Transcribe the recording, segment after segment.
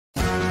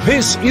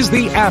This is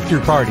The After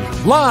Party,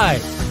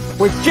 live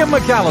with Kim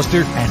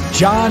McAllister and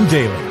John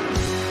Daly.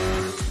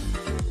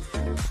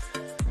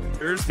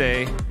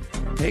 Thursday.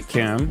 Hey,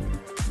 Kim.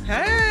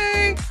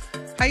 Hey,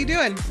 how you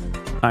doing?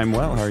 I'm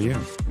well. How are you?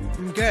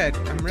 I'm good.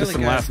 I'm really Just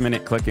some good.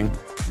 last-minute clicking.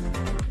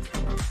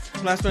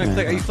 Last minute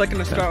click. Are you clicking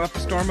up the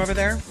storm over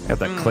there? Got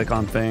that click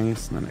on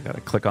things, and then I got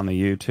to click on the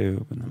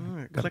YouTube. And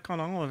then Click on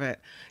all of it.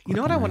 You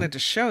know what I wanted to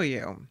show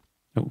you?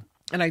 Oh.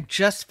 And I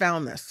just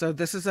found this. So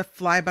this is a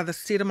fly by the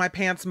seat of my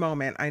pants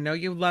moment. I know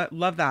you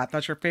love that.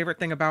 That's your favorite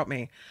thing about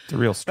me. It's a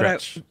real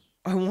stretch.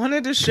 I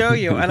wanted to show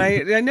you. And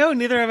I know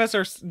neither of us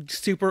are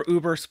super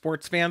uber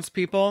sports fans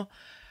people.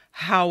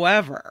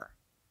 However,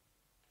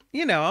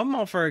 you know, I'm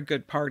all for a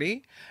good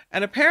party.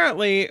 And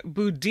apparently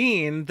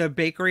Boudin, the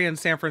bakery in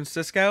San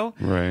Francisco,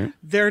 Right.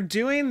 they're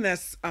doing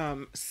this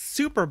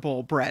Super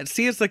Bowl bread.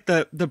 See, it's like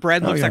the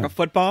bread looks like a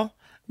football.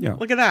 Yeah.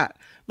 Look at that.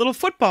 Little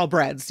football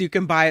breads you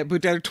can buy at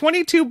Boudin. They're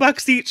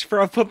 $22 each for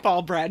a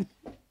football bread.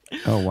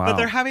 Oh, wow. But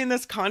they're having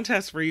this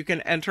contest where you can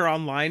enter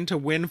online to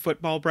win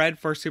football bread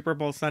for Super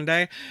Bowl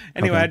Sunday.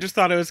 Anyway, Okay. I just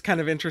thought it was kind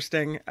of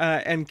interesting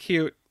and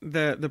cute.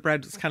 The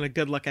bread is kind of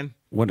good looking.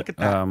 What, Look at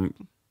that.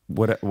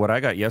 what I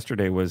got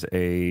yesterday was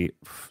a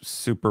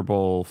Super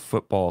Bowl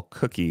football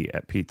cookie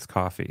at Pete's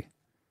Coffee.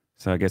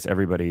 So I guess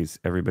everybody's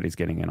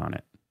getting in on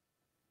it.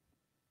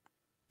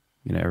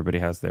 You know, everybody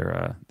has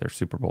their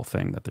Super Bowl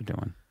thing that they're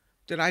doing.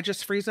 Did I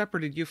just freeze up or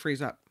did you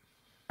freeze up?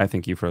 I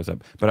think you froze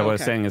up. But what I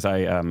was Okay. saying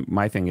is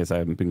my thing is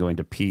I've been going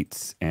to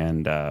Pete's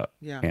and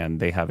and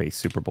they have a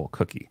Super Bowl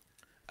cookie.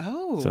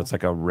 Oh. So it's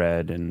like a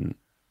red and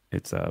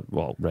it's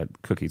red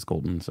cookie's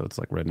golden, so it's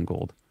like red and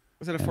gold.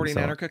 Is it a and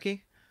 49er so-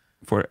 cookie?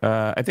 For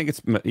I think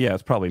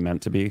it's probably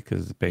meant to be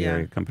because it's a Bay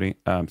Area company.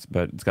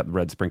 But it's got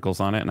red sprinkles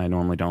on it, and I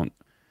normally don't.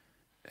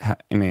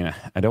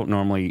 I don't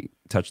normally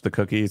touch the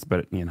cookies,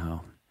 but you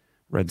know,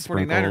 red 49er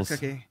sprinkles.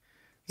 cookie.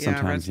 Yeah,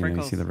 Sometimes red you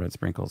sprinkles. see the red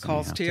sprinkles. and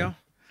Calls have to you?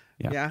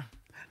 Yeah. Yeah.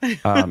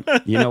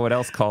 You know what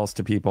else calls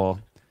to people?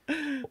 Or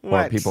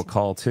What? people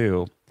call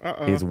to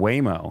is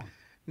Waymo.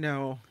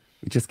 No.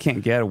 We just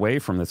can't get away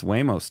from this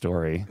Waymo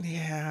story.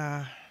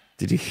 Yeah.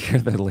 Did you hear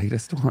the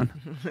latest one?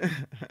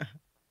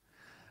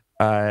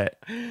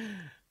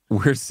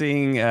 We're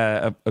seeing,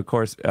 of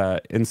course,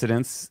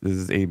 incidents. This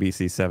is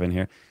ABC7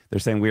 here. They're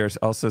saying we are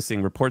also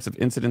seeing reports of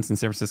incidents in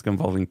San Francisco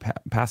involving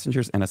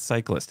passengers and a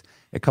cyclist.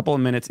 A couple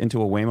of minutes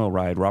into a Waymo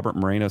ride, Robert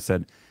Moreno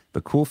said,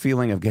 the cool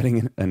feeling of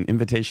getting an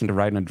invitation to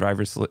ride in a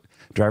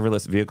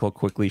driverless vehicle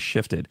quickly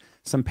shifted.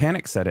 Some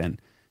panic set in.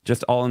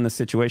 Just all in the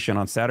situation.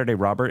 On Saturday,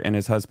 Robert and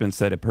his husband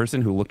said a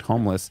person who looked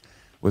homeless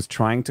was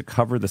trying to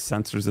cover the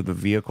sensors of the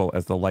vehicle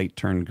as the light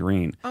turned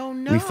green. Oh,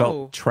 no. We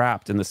felt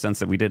trapped in the sense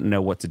that we didn't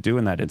know what to do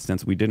in that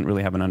instance. We didn't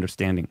really have an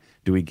understanding.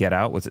 Do we get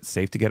out? Was it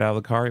safe to get out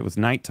of the car? It was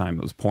nighttime.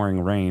 It was pouring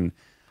rain.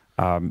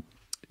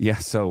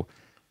 So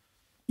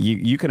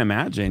you can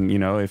imagine, you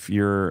know, if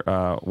you're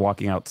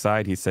walking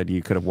outside, he said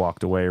you could have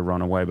walked away,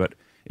 run away. But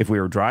if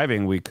we were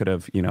driving, we could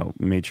have, you know,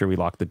 made sure we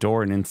locked the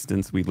door. In an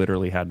instance, we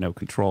literally had no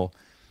control.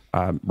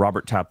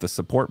 Robert tapped the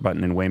support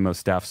button and Waymo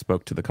staff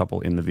spoke to the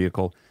couple in the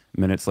vehicle.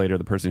 Minutes later,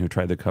 the person who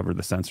tried to cover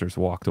the sensors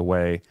walked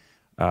away.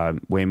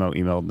 Waymo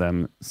emailed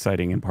them,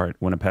 citing in part,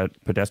 when a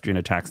pedestrian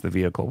attacks the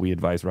vehicle, we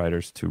advise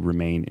riders to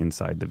remain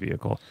inside the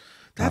vehicle.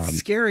 That's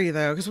scary,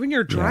 though, because when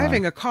you're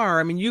driving a car,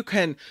 I mean, you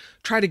can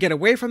try to get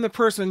away from the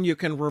person, you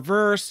can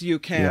reverse, you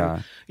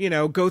can, you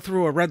know, go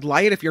through a red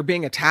light if you're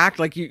being attacked,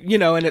 like, you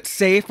know, and it's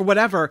safe or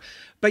whatever.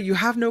 But you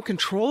have no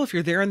control if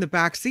you're there in the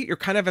back seat. You're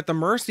kind of at the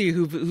mercy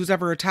of who's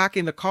ever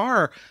attacking the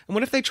car. And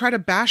what if they try to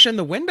bash in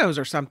the windows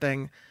or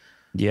something?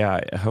 Yeah,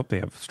 I hope they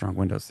have strong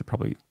windows. They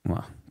probably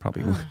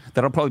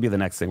that'll probably be the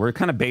next thing. We're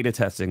kind of beta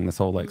testing this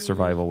whole like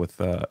survival with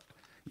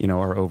you know,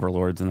 our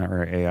overlords and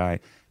our AI.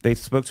 They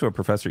spoke to a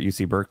professor at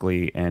UC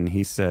Berkeley, and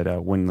he said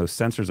when those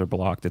sensors are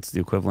blocked, it's the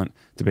equivalent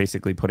to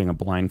basically putting a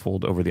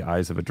blindfold over the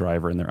eyes of a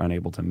driver, and they're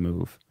unable to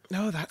move.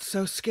 No, that's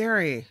so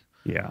scary.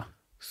 Yeah.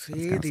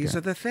 See, these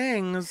are the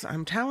things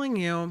I'm telling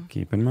you.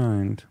 Keep in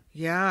mind.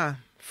 Yeah,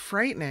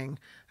 frightening.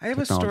 I have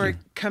Technology. a story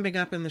coming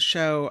up in the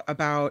show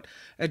about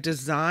a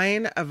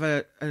design of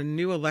a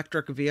new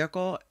electric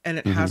vehicle, and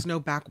it has no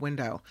back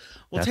window.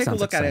 We'll That take a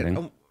sounds look at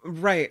exciting. it.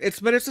 Right.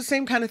 But it's the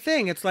same kind of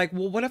thing. It's like,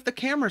 well, what if the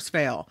cameras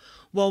fail?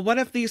 Well, what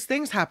if these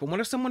things happen? What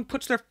if someone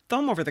puts their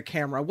thumb over the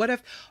camera? What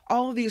if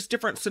all of these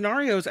different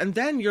scenarios, and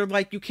then you're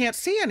like, you can't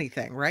see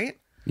anything, right?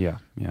 Yeah.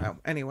 Oh,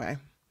 anyway.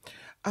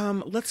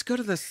 Let's go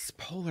to this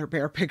polar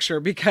bear picture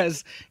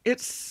because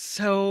it's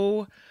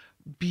so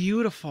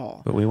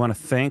beautiful. But we want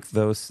to thank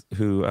those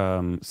who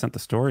sent the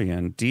story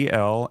in.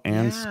 DL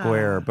and Yeah.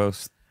 Square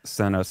both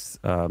sent us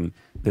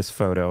this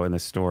photo and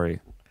this story.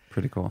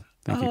 Pretty cool.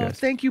 Thank you guys.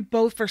 Thank you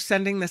both for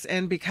sending this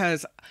in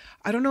because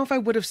I don't know if I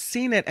would have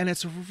seen it, and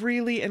it's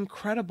really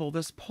incredible.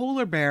 This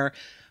polar bear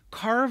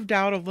carved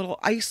out a little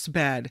ice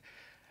bed.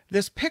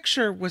 This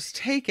picture was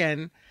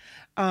taken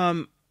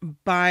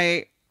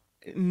by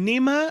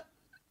Nima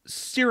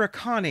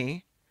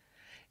Sirikani.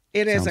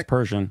 It is Sounds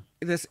Persian.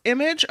 this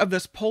image of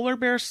this polar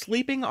bear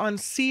sleeping on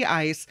sea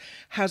ice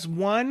has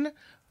one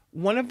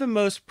one of the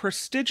most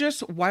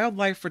prestigious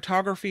wildlife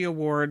photography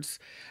awards.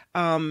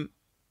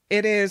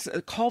 It is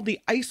called the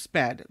Ice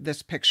Bed,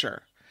 this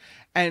picture.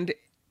 And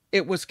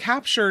it was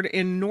captured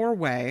in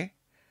Norway.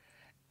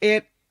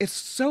 It is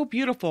so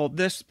beautiful.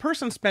 This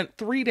person spent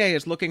 3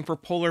 days looking for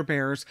polar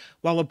bears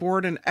while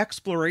aboard an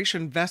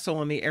exploration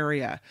vessel in the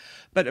area.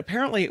 But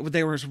apparently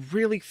there was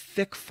really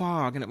thick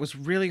fog and it was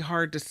really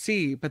hard to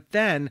see. But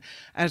then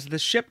as the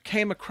ship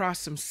came across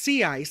some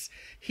sea ice,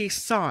 he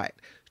saw it.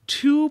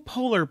 2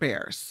 polar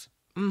bears.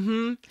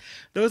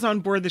 Those on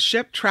board the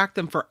ship tracked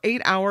them for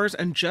 8 hours,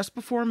 and just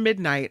before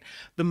midnight,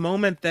 the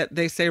moment that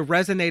they say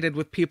resonated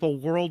with people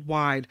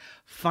worldwide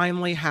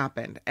finally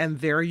happened. And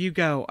there you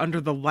go,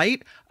 under the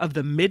light of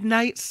the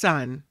midnight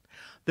sun,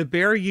 the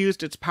bear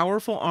used its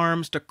powerful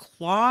arms to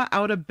claw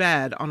out a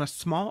bed on a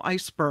small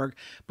iceberg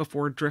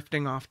before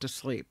drifting off to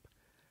sleep.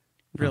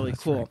 Really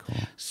cool.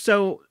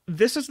 So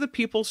this is the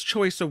People's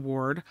Choice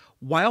Award,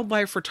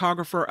 Wildlife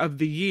Photographer of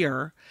the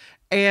Year.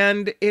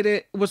 And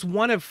it was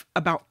one of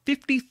about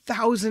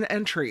 50,000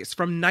 entries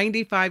from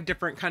 95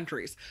 different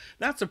countries.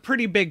 That's a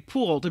pretty big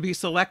pool to be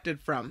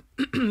selected from.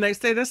 They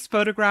say this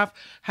photograph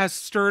has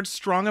stirred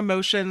strong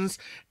emotions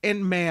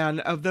in man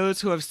of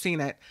those who have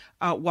seen it.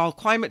 While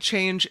climate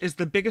change is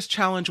the biggest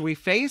challenge we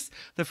face,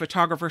 the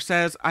photographer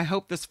says, I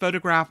hope this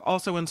photograph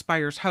also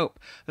inspires hope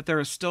that there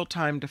is still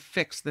time to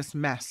fix this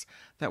mess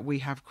that we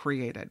have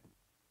created.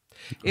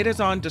 It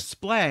is on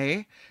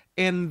display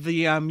in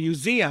the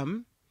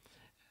museum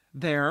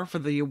there for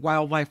the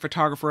Wildlife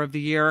Photographer of the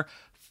Year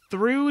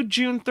through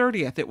June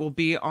 30th. It will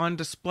be on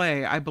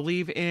display, I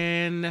believe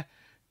I'm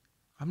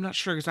not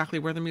sure exactly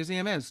where the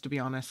museum is, to be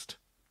honest.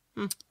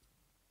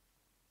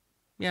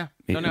 Yeah,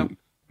 don't know.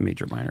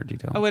 Major minor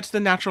detail. Oh, it's the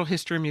Natural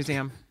History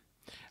Museum.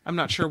 I'm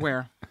not sure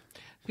where.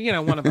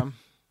 But, one of them.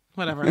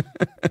 Whatever.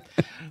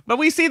 But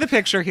we see the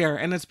picture here,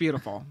 and it's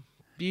beautiful.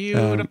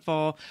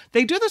 Beautiful.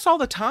 They do this all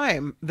the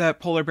time, the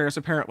polar bears,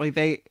 apparently.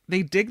 They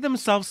dig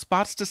themselves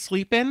spots to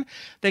sleep in.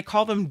 They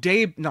call them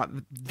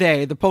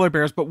the polar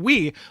bears, but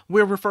we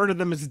refer to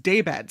them as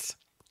day beds.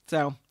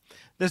 So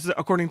this is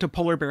according to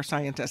polar bear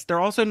scientists. They're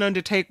also known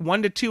to take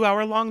 1 to 2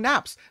 hour long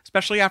naps,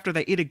 especially after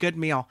they eat a good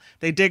meal.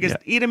 They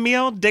eat a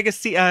meal, dig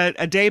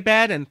a day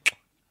bed, and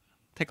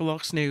take a little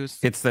snooze.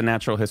 It's the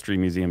Natural History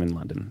Museum in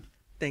London.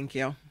 Thank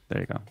you.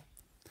 There you go.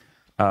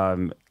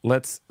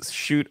 Let's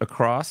shoot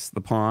across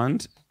the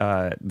pond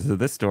to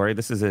this story.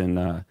 This is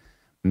in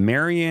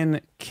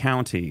Marion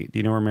County. Do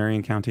you know where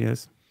Marion County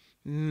is?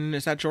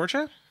 Is that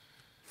Georgia?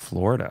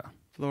 Florida.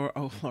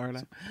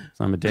 Florida.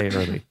 So I'm a day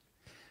early.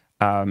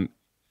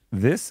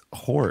 This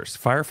horse,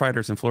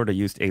 firefighters in Florida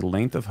used a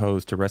length of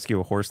hose to rescue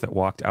a horse that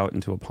walked out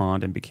into a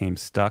pond and became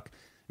stuck.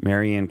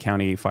 Marion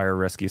County Fire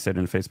Rescue said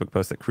in a Facebook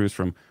post that crews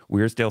from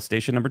Weirsdale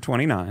Station number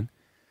 29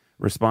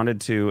 responded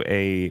to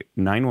a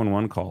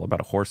 911 call about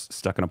a horse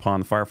stuck in a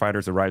pond. The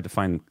firefighters arrived to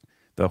find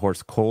the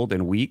horse cold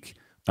and weak,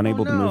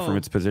 unable to move from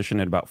its position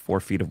at about 4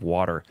 feet of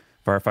water.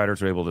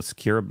 Firefighters were able to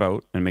secure a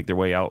boat and make their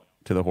way out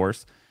to the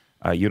horse.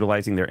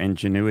 Utilizing their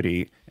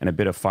ingenuity and a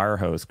bit of fire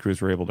hose,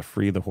 crews were able to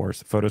free the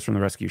horse. Photos from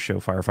the rescue show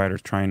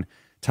firefighters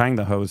tying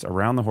the hose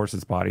around the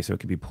horse's body so it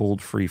could be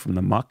pulled free from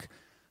the muck.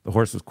 The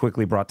horse was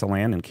quickly brought to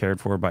land and cared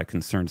for by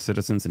concerned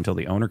citizens until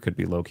the owner could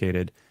be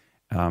located.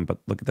 But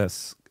look at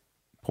this.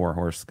 Poor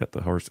horse. Got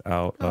the horse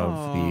out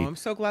of the I'm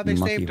so glad they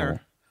saved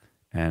her.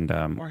 And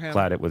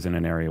glad it was in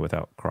an area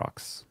without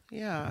crocs.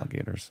 Yeah.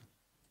 Alligators.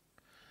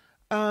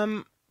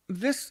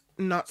 This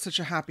not such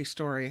a happy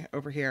story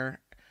over here.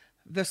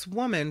 This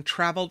woman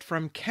traveled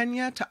from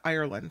Kenya to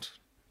Ireland.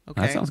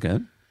 Okay. That sounds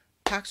good.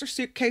 Packs her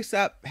suitcase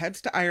up,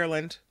 heads to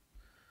Ireland.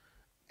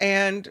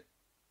 And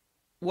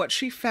what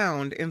she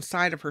found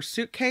inside of her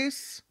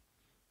suitcase,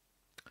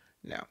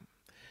 no.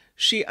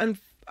 She undoes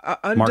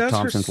Mark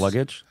Thompson's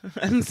luggage?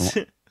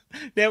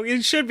 No,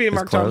 it should be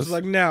Mark Thompson's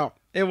luggage. No,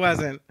 it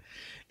wasn't.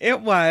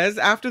 It was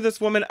after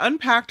this woman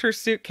unpacked her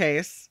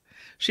suitcase.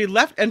 She had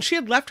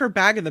left her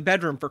bag in the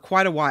bedroom for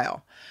quite a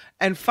while.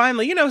 And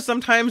finally,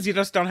 sometimes you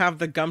just don't have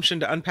the gumption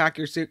to unpack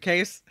your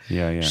suitcase.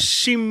 Yeah.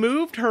 She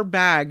moved her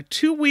bag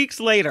 2 weeks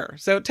later.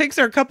 So it takes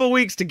her a couple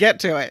weeks to get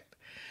to it.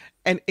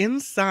 And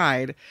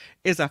inside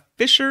is a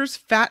Fisher's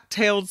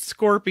fat-tailed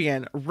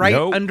scorpion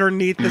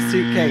underneath the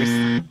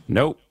suitcase.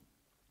 Nope.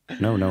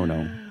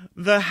 No.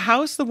 The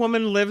house the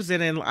woman lives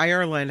in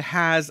Ireland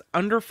has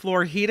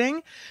underfloor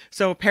heating.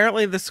 So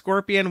apparently the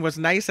scorpion was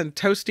nice and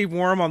toasty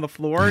warm on the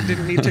floor.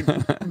 Didn't need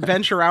to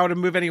venture out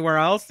and move anywhere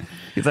else.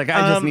 He's like,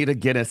 I just need a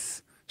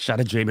Guinness shot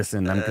of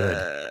Jameson. I'm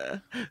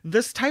good.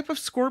 This type of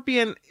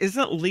scorpion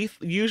isn't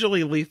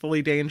usually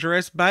lethally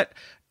dangerous, but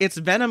its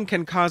venom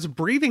can cause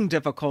breathing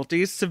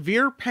difficulties,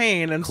 severe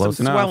pain, and some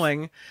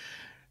swelling.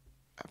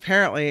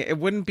 Apparently, it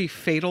wouldn't be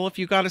fatal if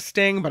you got a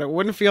sting, but it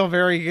wouldn't feel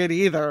very good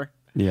either.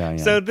 Yeah.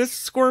 So this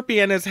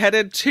scorpion is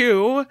headed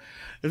to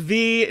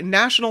the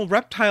National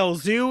Reptile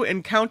Zoo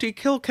in County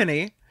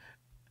Kilkenny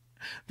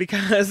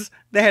because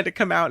they had to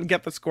come out and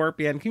get the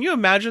scorpion. Can you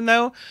imagine,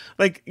 though?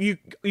 Like,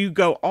 you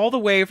go all the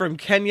way from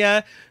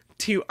Kenya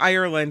to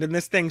Ireland and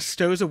this thing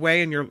stows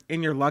away in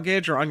your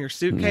luggage or on your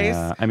suitcase.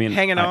 Yeah, I mean,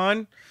 hanging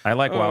on. I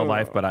like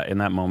wildlife, but in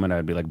that moment,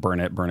 I'd be like, burn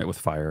it with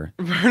fire.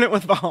 Burn it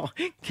with ball.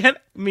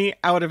 Get me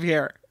out of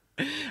here.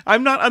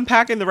 I'm not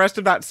unpacking the rest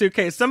of that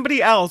suitcase.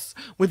 Somebody else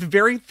with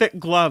very thick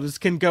gloves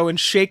can go and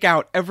shake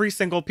out every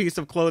single piece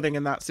of clothing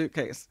in that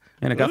suitcase.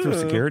 And it got through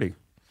security.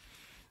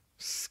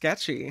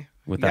 Sketchy.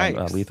 With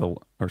that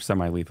lethal or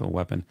semi-lethal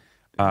weapon.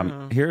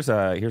 Here's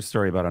a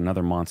story about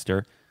another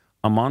monster.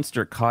 A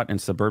monster caught in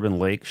suburban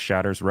lake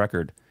shatters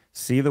record.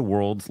 See the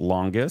world's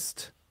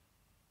longest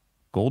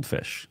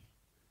goldfish.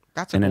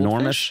 That's an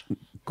enormous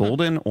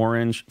golden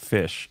orange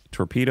fish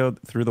torpedoed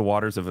through the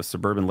waters of a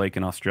suburban lake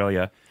in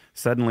Australia.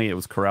 Suddenly, it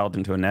was corralled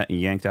into a net and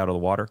yanked out of the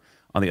water.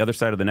 On the other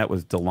side of the net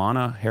was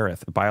Delana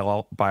Harith, a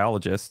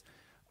biologist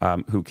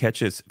who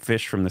catches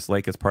fish from this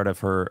lake as part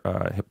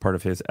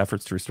of his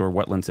efforts to restore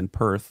wetlands in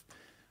Perth.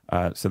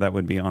 So that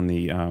would be on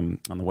the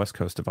west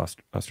coast of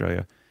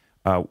Australia.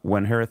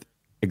 When Harith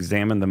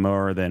examined the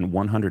more than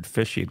 100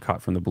 fish he had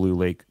caught from the Blue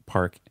Lake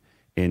Park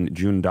in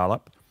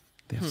Joondalup,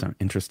 they have some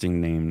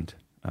interesting named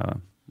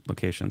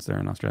locations there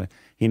in Australia.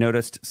 He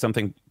noticed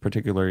something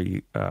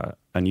particularly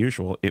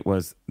unusual. It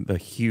was the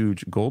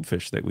huge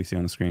goldfish that we see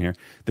on the screen here.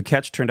 The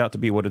catch turned out to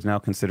be what is now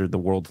considered the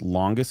world's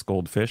longest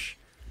goldfish.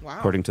 Wow.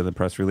 According to the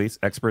press release,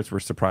 experts were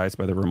surprised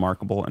by the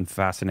remarkable and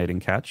fascinating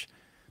catch.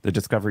 The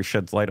discovery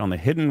sheds light on the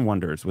hidden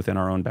wonders within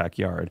our own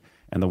backyard,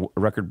 and the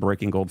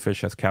record-breaking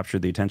goldfish has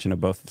captured the attention of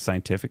both the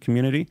scientific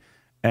community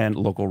and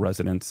local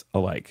residents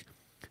alike.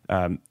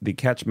 The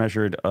catch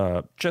measured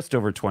just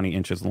over 20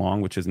 inches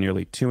long, which is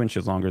nearly 2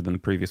 inches longer than the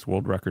previous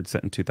world record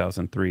set in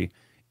 2003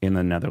 in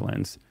the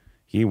Netherlands.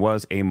 He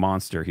was a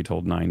monster, he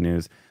told 9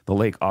 News. The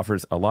lake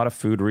offers a lot of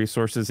food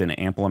resources and an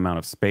ample amount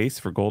of space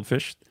for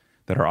goldfish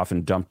that are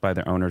often dumped by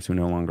their owners who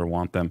no longer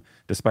want them.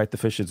 Despite the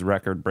fish's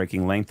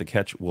record-breaking length, the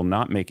catch will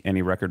not make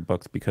any record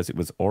books because it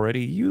was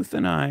already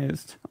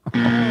euthanized.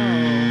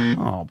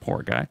 Oh,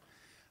 poor guy.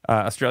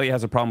 Australia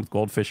has a problem with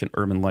goldfish in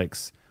urban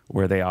lakes,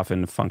 where they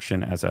often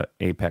function as an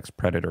apex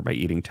predator by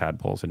eating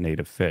tadpoles and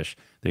native fish.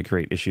 They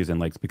create issues in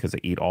lakes because they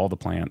eat all the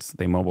plants.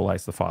 They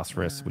mobilize the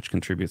phosphorus, which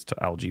contributes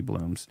to algae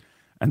blooms,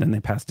 and then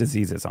they pass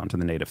diseases onto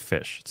the native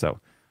fish. So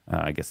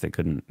I guess they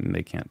can't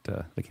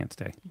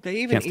stay. They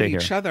even eat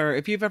each other.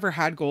 If you've ever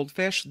had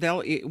goldfish,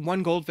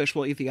 one goldfish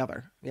will eat the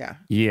other. Yeah.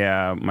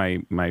 Yeah,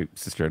 my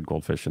sister had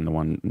goldfish, and the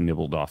one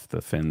nibbled off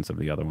the fins of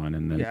the other one,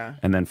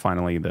 and then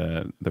finally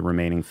the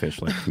remaining fish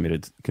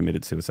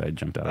committed suicide,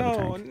 jumped out of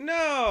the tank. Oh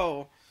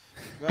no.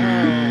 Oh,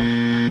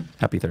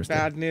 happy Thursday.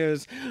 Bad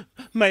news.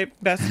 My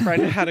best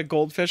friend had a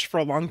goldfish for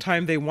a long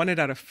time. They won it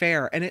at a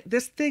fair, and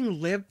this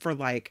thing lived for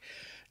like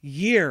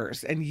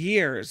years and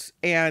years,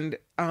 and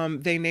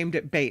they named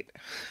it Bait.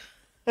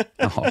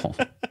 Oh,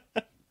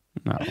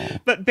 no.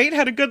 But Bait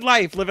had a good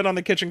life living on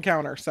the kitchen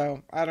counter,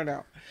 so I don't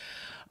know.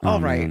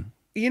 All right.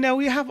 Man.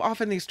 We have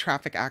often these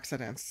traffic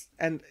accidents,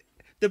 and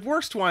the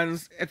worst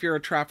ones, if you're a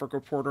traffic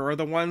reporter, are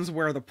the ones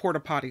where the porta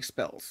potty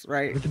spills,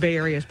 right? With the Bay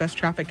Area's best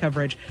traffic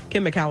coverage,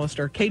 Kim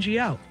McAllister,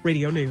 KGO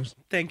Radio News.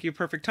 Thank you.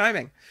 Perfect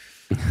timing.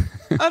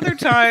 Other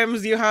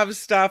times you have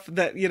stuff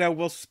that,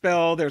 will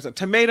spill. There's a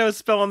tomato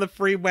spill on the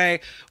freeway.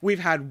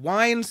 We've had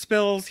wine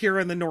spills here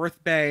in the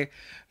North Bay.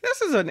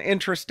 This is an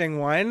interesting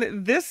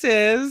one. This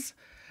is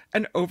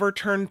an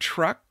overturned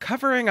truck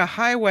covering a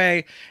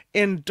highway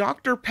in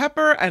Dr.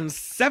 Pepper and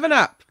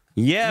 7-Up.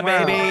 Yeah,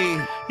 wow.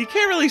 Baby. You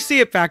can't really see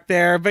it back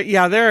there, but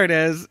yeah, there it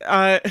is.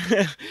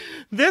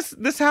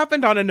 This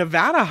happened on a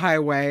Nevada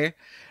highway.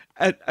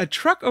 A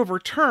truck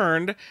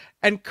overturned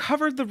and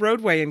covered the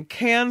roadway in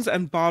cans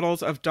and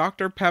bottles of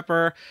Dr.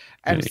 Pepper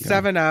and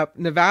 7-Up.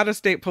 Nevada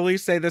State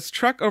Police say this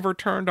truck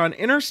overturned on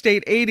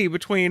Interstate 80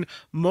 between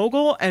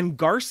Mogul and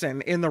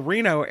Garson in the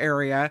Reno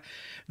area.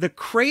 The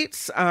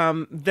crates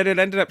that it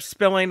ended up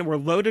spilling were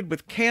loaded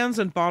with cans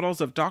and bottles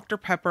of Dr.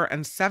 Pepper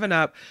and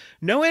 7-Up.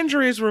 No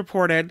injuries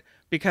reported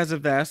because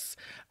of this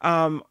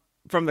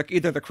from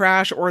either the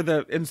crash or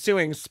the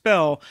ensuing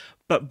spill,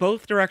 but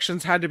both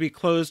directions had to be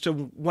closed to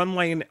one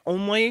lane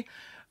only.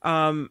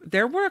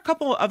 There were a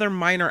couple other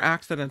minor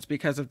accidents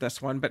because of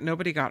this one, but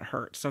nobody got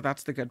hurt, so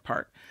that's the good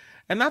part.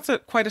 And that's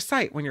quite a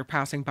sight when you're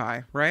passing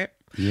by, right?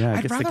 Yeah,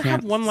 I'd rather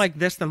have one like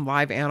this than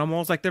live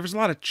animals. Like there was a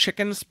lot of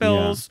chicken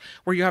spills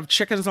where you have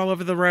chickens all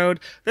over the road.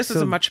 This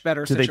is a much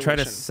better situation. Do they try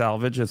to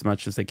salvage as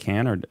much as they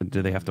can, or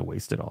do they have to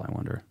waste it all, I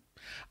wonder?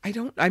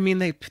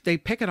 They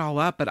pick it all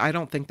up, but I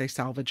don't think they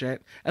salvage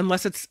it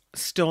unless it's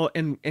still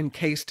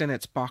encased in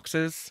its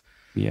boxes.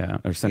 Yeah,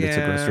 or send it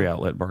to grocery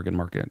outlet, bargain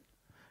market.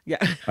 Yeah.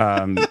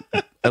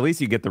 At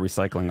least you get the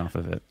recycling off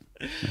of it.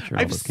 Sure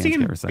I've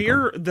seen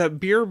the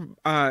beer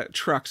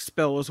trucks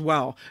spill as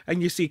well,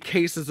 and you see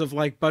cases of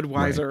like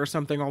Budweiser or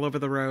something all over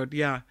the road.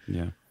 Yeah.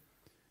 Yeah.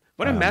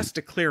 What a mess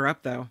to clear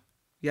up, though.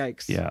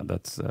 Yikes. Yeah,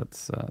 that's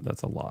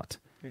a lot.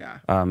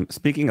 Yeah.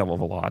 Speaking of a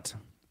lot,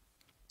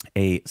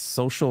 a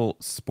social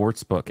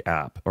sportsbook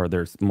app, or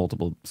there's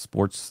multiple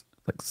sports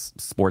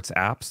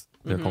apps.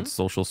 They're called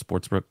social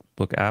sportsbook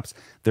apps.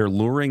 They're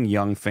luring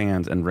young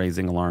fans and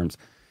raising alarms.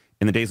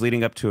 In the days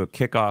leading up to a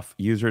kickoff,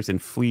 users in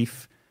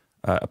Fleef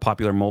a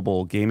popular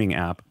mobile gaming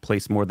app,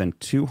 placed more than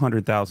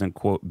 200,000,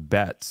 quote,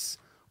 bets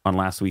on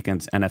last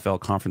weekend's NFL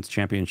Conference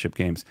Championship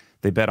games.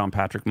 They bet on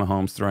Patrick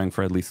Mahomes throwing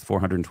for at least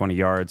 420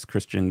 yards,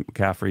 Christian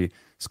McCaffrey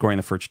scoring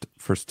the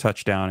first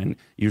touchdown, and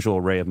usual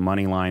array of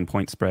money line,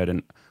 point spread,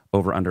 and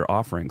over-under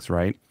offerings,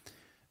 right?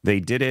 They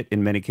did it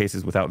in many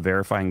cases without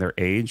verifying their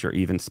age or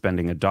even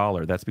spending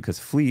 $1. That's because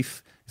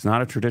Fleef is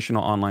not a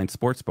traditional online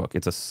sports book.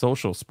 It's a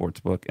social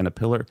sports book, and a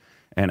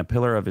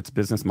pillar of its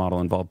business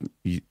model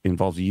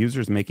involves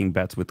users making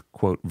bets with,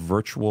 quote,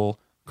 virtual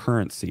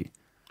currency.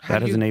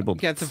 That has enabled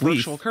get the Fleef,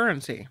 virtual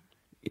currency.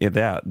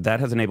 That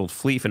has enabled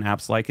Fleef and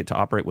apps like it to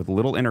operate with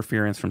little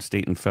interference from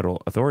state and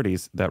federal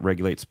authorities that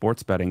regulate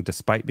sports betting,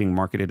 despite being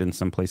marketed in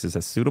some places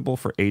as suitable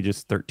for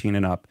ages 13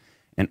 and up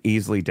and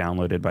easily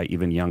downloaded by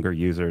even younger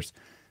users.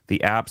 The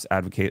apps,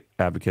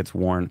 advocates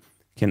warn,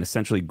 can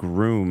essentially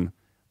groom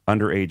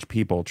underage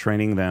people,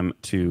 training them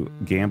to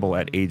gamble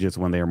at ages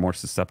when they are more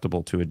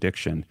susceptible to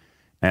addiction.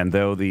 And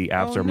though the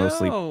apps are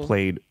mostly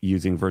played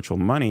using virtual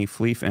money,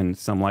 Fleef and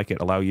some like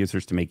it allow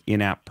users to make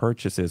in-app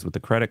purchases with the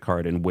credit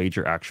card and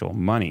wager actual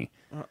money.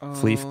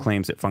 Fleef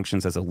claims it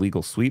functions as a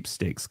legal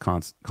sweepstakes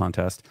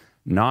contest,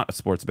 not a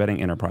sports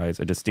betting enterprise,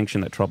 a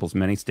distinction that troubles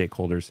many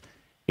stakeholders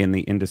in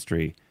the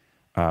industry.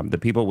 The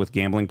people with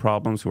gambling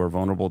problems who are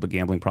vulnerable to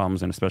gambling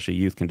problems, and especially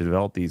youth, can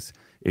develop these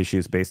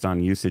issues based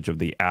on usage of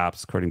the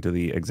apps, according to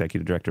the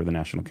executive director of the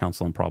National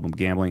Council on Problem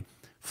Gambling.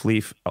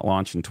 Fleef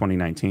launched in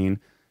 2019,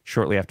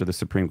 shortly after the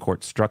Supreme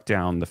Court struck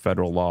down the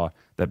federal law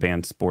that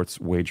banned sports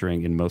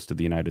wagering in most of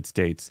the United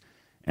States.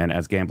 And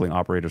as gambling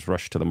operators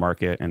rushed to the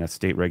market and as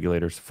state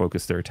regulators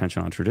focused their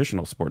attention on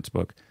traditional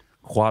sportsbook,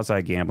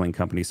 quasi-gambling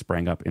companies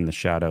sprang up in the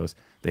shadows.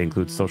 They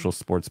include social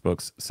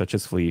sportsbooks such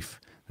as Fleef,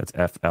 that's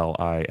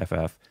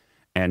F-L-I-F-F,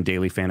 and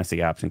daily fantasy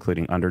apps,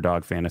 including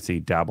Underdog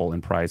Fantasy, Dabble,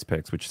 and Prize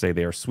Picks, which say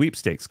they are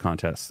sweepstakes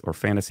contests or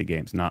fantasy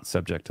games not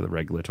subject to the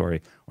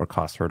regulatory or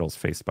cost hurdles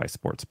faced by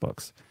sports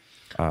books.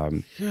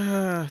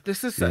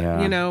 This is,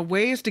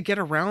 ways to get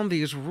around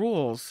these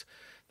rules.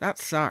 That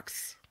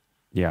sucks.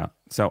 Yeah.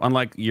 So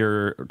unlike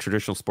your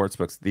traditional sports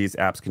books, these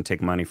apps can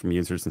take money from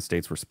users in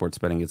states where sports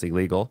betting is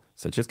illegal,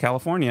 such as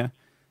California.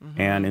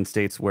 And in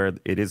states where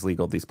it is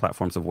legal, these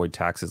platforms avoid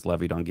taxes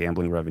levied on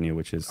gambling revenue,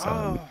 which is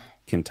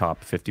can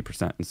top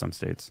 50% in some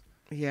states.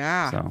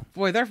 Yeah. So.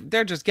 Boy,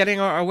 they're just getting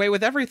away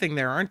with everything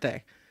there, aren't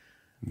they?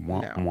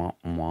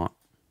 Well,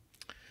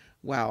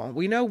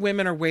 we know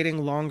women are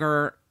waiting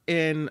longer.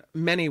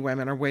 Many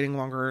women are waiting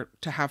longer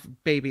to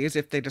have babies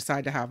if they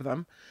decide to have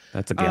them.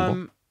 That's a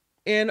gamble.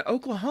 In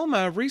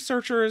Oklahoma,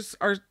 researchers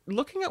are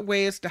looking at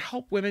ways to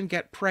help women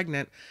get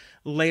pregnant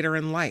later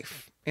in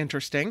life.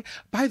 Interesting.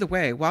 By the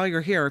way, while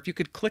you're here, if you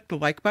could click the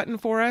like button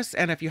for us,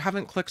 and if you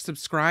haven't clicked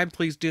subscribe,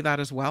 please do that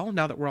as well.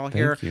 Now that we're all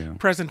here,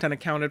 present and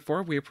accounted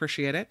for, we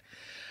appreciate it.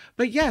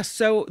 But yes,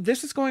 so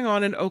this is going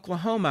on in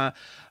Oklahoma.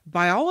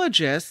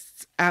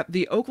 Biologists at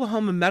the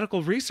Oklahoma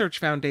Medical Research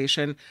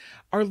Foundation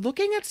are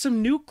looking at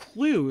some new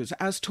clues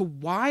as to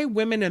why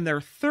women in their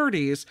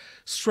 30s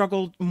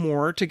struggle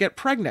more to get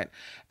pregnant.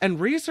 And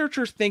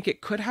researchers think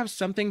it could have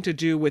something to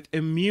do with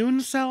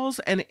immune cells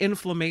and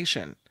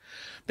inflammation.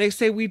 They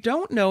say we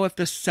don't know if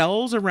the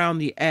cells around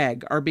the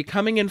egg are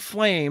becoming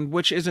inflamed,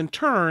 which is in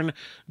turn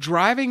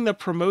driving the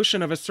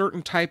promotion of a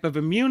certain type of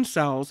immune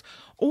cells,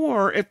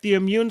 or if the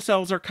immune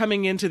cells are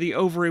coming into the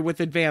ovary with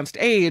advanced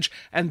age,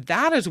 and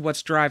that is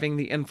what's driving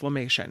the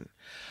inflammation.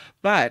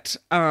 But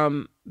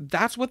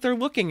that's what they're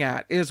looking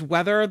at, is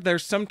whether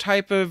there's some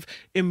type of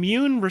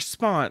immune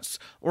response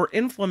or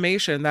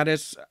inflammation that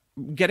is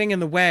getting in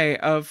the way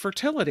of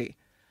fertility.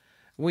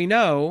 We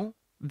know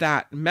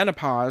that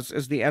menopause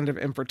is the end of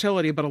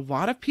infertility, but a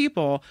lot of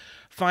people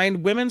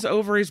find women's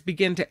ovaries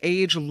begin to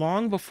age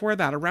long before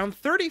that. Around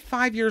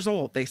 35 years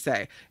old, they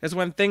say, is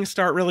when things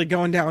start really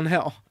going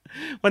downhill.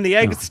 When the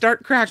eggs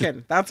start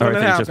cracking, that's when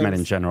it happens. Just meant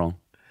in general.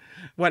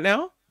 What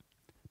now?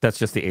 That's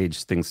just the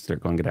age things start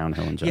going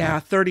downhill in general.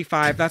 Yeah,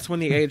 35. That's when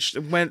the age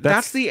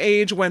that's the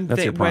age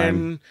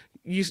when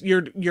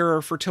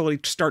your fertility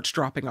starts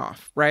dropping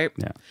off, right?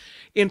 Yeah.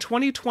 In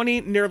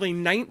 2020, nearly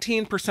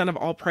 19% of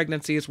all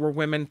pregnancies were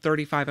women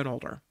 35 and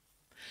older.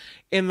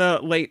 In the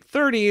late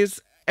 30s,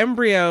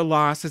 embryo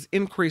loss has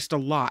increased a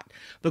lot.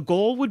 The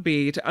goal would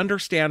be to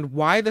understand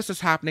why this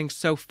is happening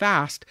so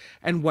fast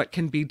and what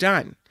can be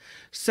done.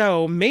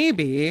 So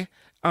maybe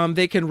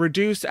they can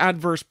reduce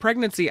adverse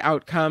pregnancy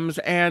outcomes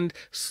and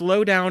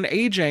slow down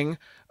aging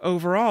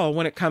overall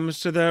when it comes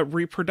to the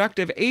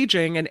reproductive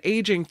aging and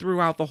aging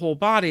throughout the whole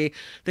body.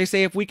 They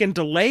say if we can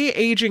delay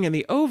aging in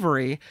the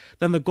ovary,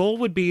 then the goal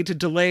would be to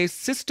delay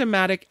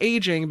systematic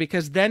aging,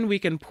 because then we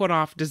can put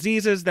off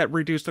diseases that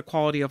reduce the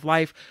quality of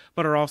life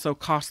but are also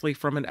costly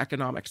from an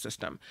economic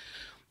system.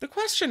 The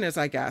question is,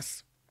 I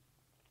guess,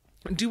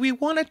 do we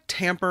want to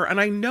tamper?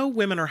 And I know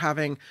women are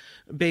having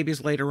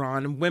babies later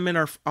on. Women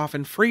are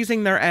often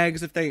freezing their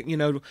eggs if they,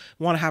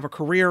 want to have a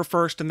career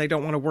first and they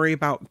don't want to worry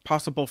about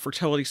possible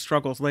fertility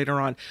struggles later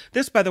on.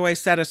 This, by the way,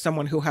 said as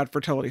someone who had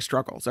fertility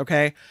struggles,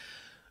 okay?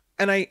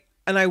 And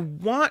And I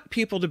want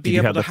people to be Did you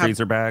able have to the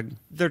freezer bag?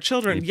 their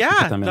children. You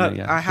put them in there,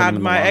 yeah. I Put had them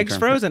in the my eggs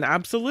long-term frozen.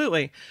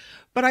 Absolutely.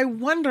 But I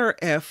wonder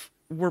if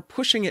we're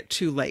pushing it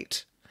too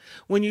late.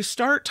 When you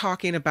start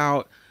talking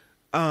about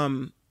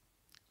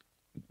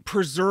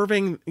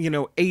preserving,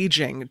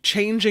 aging,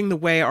 changing the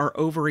way our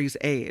ovaries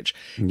age.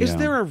 Is Yeah.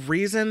 there a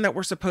reason that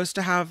we're supposed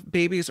to have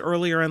babies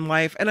earlier in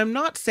life? And I'm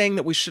not saying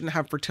that we shouldn't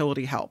have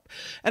fertility help.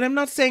 And I'm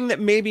not saying that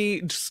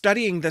maybe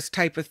studying this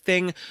type of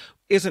thing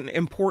isn't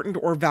important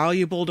or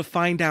valuable to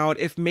find out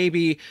if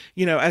maybe,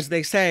 as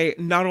they say,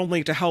 not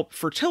only to help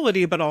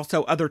fertility, but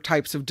also other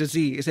types of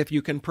disease, if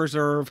you can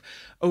preserve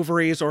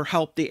ovaries or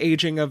help the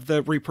aging of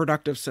the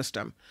reproductive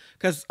system.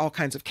 Because all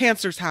kinds of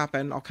cancers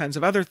happen, all kinds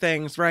of other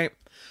things, right?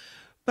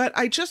 But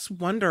I just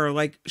wonder,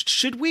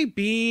 should we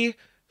be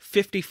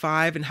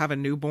 55 and have a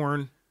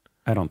newborn?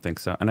 I don't think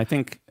so. And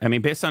I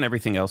mean, based on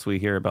everything else we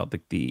hear about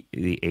the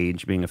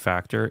age being a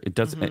factor, it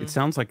does. It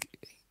sounds like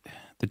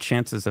the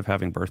chances of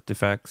having birth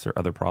defects or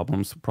other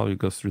problems probably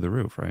goes through the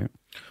roof, right?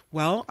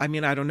 Well, I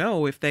mean, I don't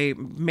know if they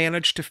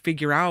manage to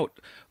figure out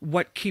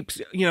what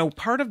keeps,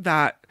 part of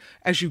that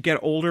as you get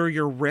older,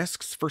 your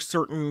risks for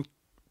certain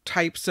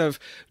types of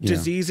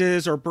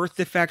diseases or birth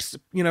defects,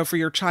 for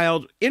your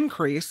child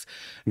increase.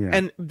 Yeah.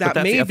 And but that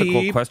that's may the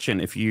ethical be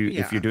question. If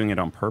you're doing it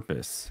on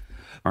purpose,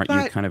 aren't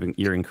you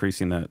you're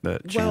increasing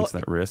the chance,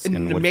 that risk?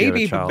 And what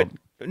maybe, if you have a child?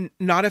 but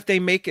not if they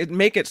make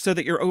it so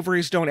that your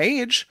ovaries don't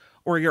age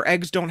or your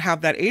eggs don't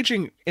have that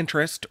aging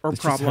interest or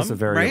problem. Just has a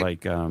very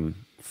right?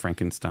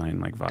 Frankenstein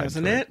vibe,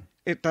 doesn't it?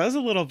 It does a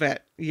little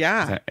bit.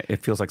 Yeah.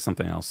 It feels like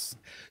something else.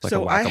 Like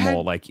So a I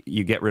whack-a-mole. Like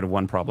you get rid of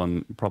one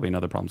problem, probably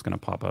another problem's going to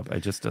pop up.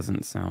 It just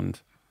doesn't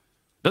sound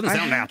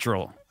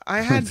natural.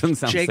 I had Doesn't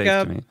sound safe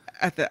to me.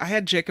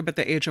 Jacob at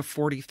the age of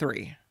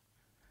 43.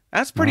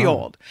 That's pretty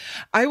old.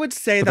 I would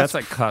say But that's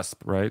like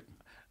cusp, right?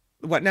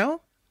 what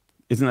now?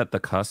 Isn't that the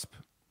cusp?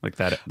 Like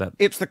that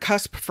It's the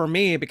cusp for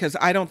me because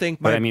I don't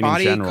think But my I mean, in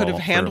body general, could have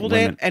for handled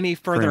women- it any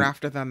further for-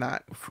 after than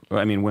that.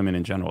 I mean, women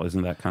in general,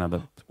 isn't that kind of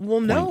the Well,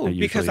 point no, they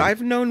because usually-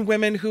 I've known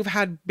women who've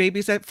had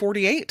babies at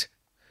 48.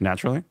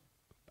 naturally?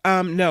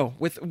 No,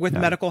 with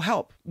medical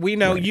help. We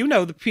know,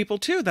 Right. the people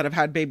too that have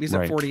had babies at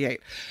Right. 48.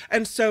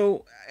 And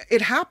so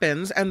it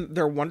happens and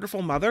they're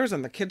wonderful mothers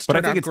and the kids But I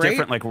turn think out it's great.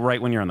 different, like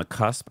right when you're on the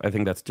cusp. I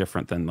think that's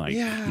different than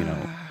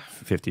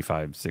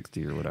 55,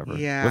 60 or whatever.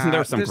 Yeah, Wasn't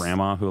there some there's-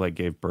 grandma who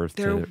gave birth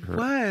There to her?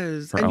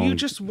 was. her And you own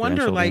just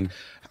wonder, grandchildren?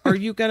 are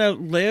you going to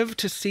live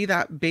to see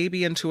that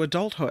baby into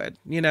adulthood?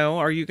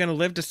 Are you going to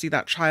live to see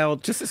that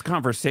child? Just this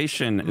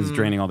conversation is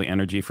draining all the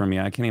energy from me.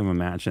 I can't even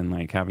imagine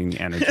having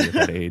the energy at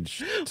that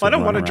age. Well, I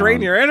don't want to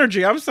drain your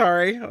energy. I'm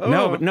sorry.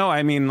 No, Oh.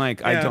 I mean, I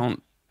Yeah.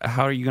 don't.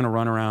 How are you going to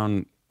run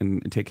around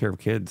and take care of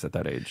kids at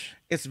that age?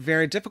 It's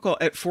very difficult.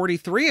 At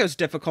 43, it was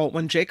difficult.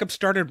 When Jacob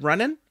started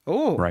running,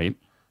 Right.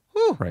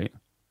 Whew. Right.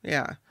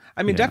 Yeah.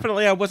 I mean,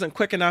 definitely I wasn't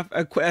quick enough,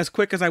 as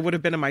quick as I would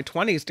have been in my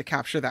 20s to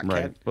capture that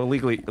Right. kid. Well,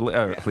 legally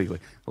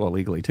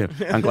too.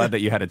 I'm glad that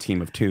you had a team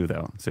of 2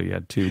 though, so you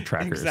had 2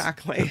 trackers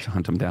Exactly. to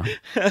hunt them down.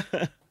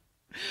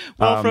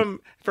 Well, from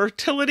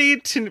fertility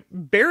to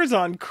bears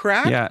on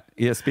crack.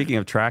 Yeah. Speaking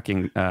of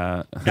tracking,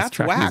 That's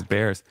tracking these whack.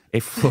 bears. A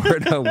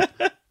Florida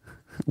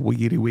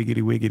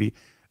wiggity.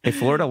 A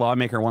Florida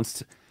lawmaker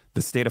wants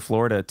the state of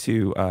Florida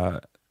to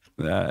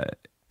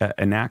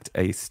enact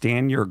a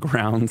stand your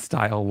ground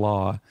style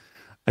law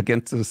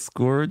against a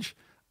scourge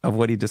of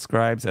what he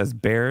describes as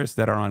bears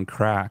that are on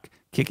crack,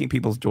 kicking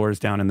people's doors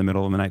down in the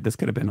middle of the night. This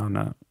could have been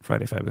on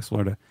Friday Fabulous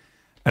Florida.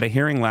 At a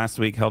hearing last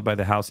week held by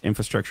the House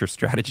Infrastructure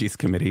Strategies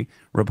Committee,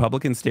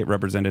 Republican State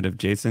Representative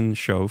Jason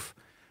Schoaf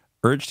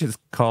urged his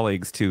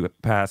colleagues to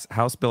pass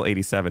House Bill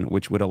 87,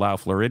 which would allow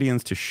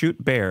Floridians to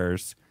shoot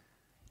bears.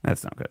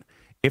 That's not good.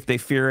 If they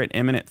fear an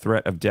imminent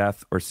threat of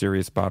death or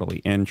serious bodily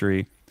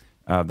injury.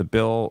 The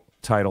bill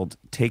titled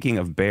Taking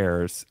of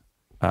Bears,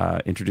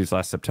 introduced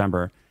last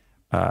September.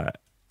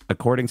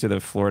 According to the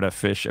Florida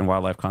Fish and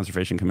Wildlife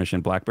Conservation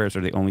Commission, black bears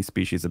are the only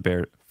species of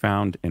bear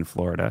found in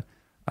Florida.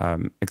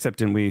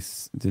 Except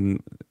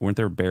weren't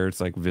there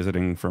bears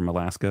visiting from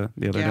Alaska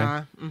the other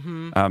day?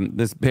 Mm-hmm.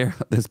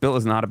 This bill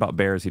is not about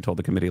bears, he told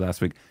the committee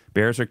last week.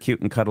 Bears are cute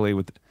and cuddly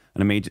with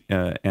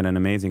an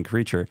amazing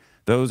creature.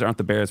 Those aren't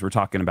the bears we're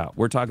talking about.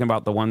 We're talking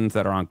about the ones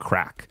that are on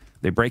crack.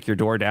 They break your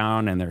door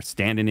down and they're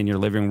standing in your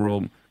living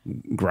room,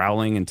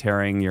 growling and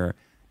tearing your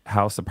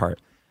house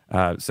apart.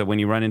 So when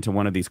you run into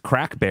one of these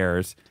crack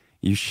bears,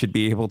 you should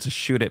be able to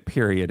shoot it,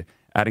 period,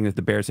 adding that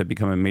the bears have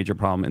become a major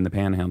problem in the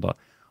Panhandle.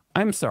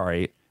 I'm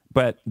sorry,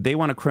 but they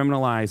want to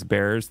criminalize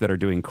bears that are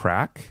doing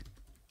crack.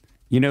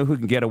 You know who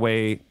can get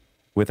away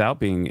without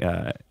being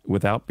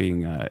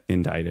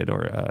indicted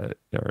or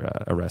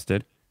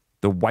arrested?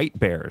 The white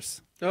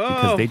bears,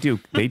 because they do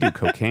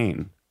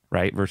cocaine,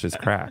 right? Versus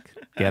crack.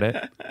 Get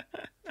it?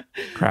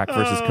 Crack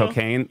versus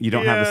cocaine. You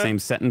don't have the same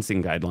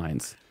sentencing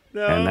guidelines,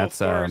 No, and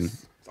that's of course.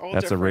 It's all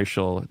that's a different.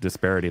 racial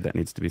disparity that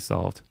needs to be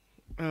solved.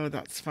 Oh,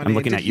 that's funny. I'm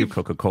looking Did at you, he-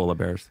 Coca-Cola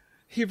bears.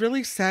 He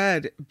really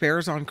said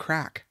bears on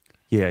crack.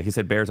 Yeah, he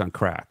said bears on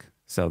crack.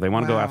 So they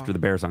want to go Wow. after the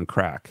bears on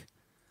crack.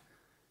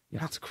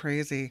 That's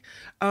crazy.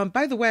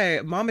 By the way,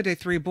 Mama Day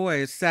 3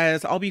 Boys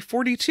says, I'll be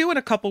 42 in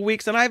a couple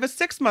weeks and I have a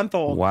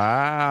 6-month-old.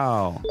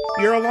 Wow.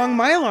 You're along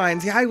my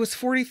lines. Yeah, I was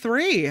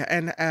 43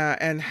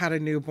 and had a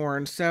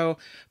newborn. So,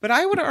 but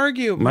I would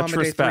argue, Much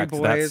Mama respect. Day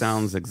 3 Boys. That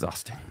sounds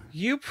exhausting.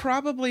 You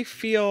probably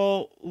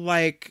feel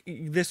like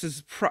this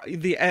is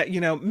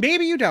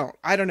maybe you don't.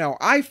 I don't know.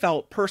 I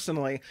felt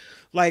personally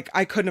like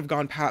I couldn't have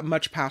gone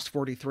much past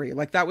 43.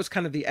 Like that was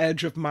kind of the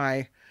edge of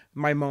my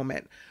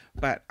moment.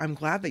 But I'm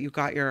glad that you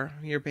got your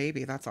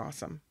baby. That's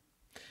awesome.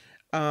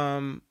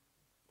 Oh,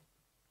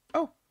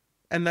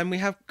 and then we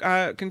have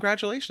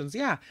congratulations.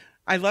 Yeah.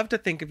 I love to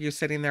think of you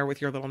sitting there with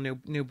your little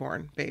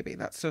newborn baby.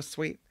 That's so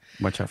sweet.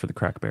 Watch out for the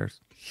crack bears.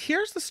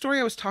 Here's the story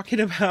I was talking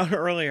about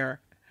earlier.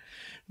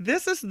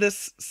 This is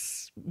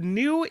this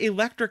new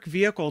electric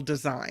vehicle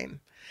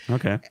design.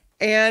 Okay.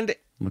 And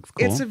looks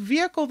cool. It's a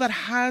vehicle that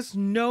has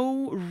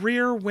no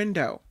rear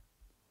window.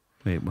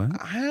 Wait, what?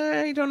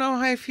 I don't know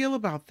how I feel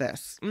about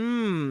this.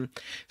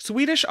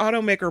 Swedish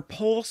automaker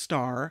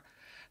Polestar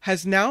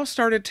has now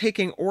started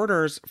taking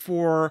orders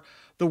for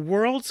the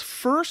world's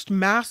first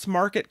mass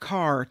market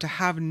car to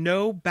have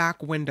no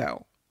back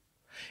window.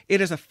 It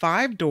is a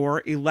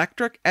 5-door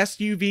electric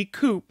SUV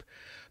coupe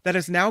that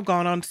has now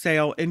gone on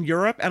sale in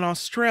Europe and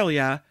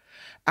Australia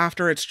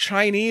after its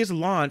Chinese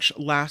launch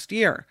last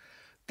year.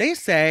 They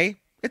say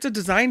it's a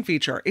design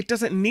feature. It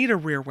doesn't need a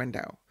rear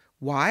window.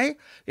 Why?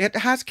 It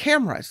has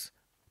cameras.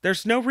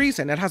 There's no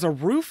reason. It has a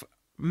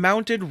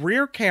roof-mounted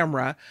rear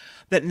camera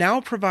that now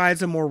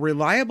provides a more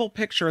reliable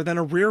picture than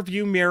a rear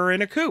view mirror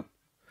in a coupe.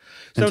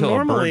 So until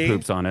normally, a bird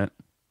poops on it.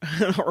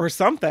 or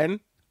something,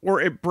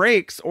 or it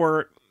breaks,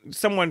 or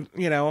someone,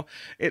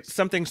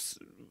 something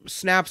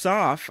snaps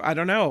off. I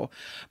don't know.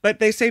 But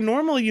they say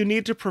normally you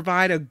need to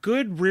provide a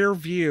good rear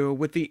view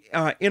with the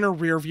inner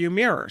rear view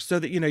mirror so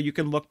that, you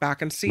can look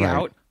back and see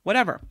out,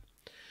 whatever.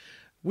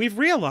 We've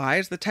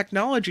realized the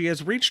technology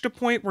has reached a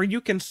point where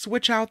you can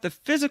switch out the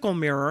physical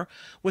mirror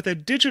with a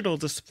digital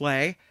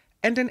display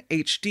and an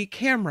HD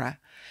camera.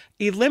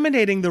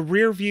 Eliminating the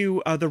rear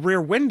view, the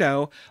rear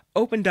window,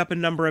 opened up a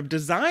number of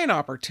design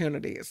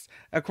opportunities,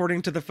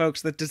 according to the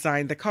folks that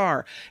designed the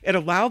car. It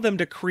allowed them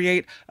to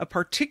create a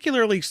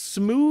particularly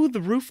smooth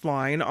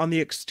roofline on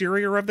the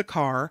exterior of the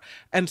car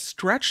and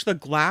stretch the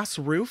glass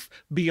roof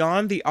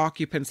beyond the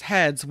occupants'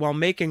 heads while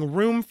making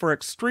room for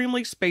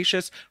extremely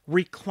spacious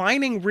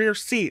reclining rear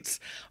seats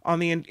in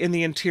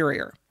the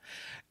interior.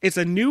 It's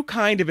a new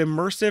kind of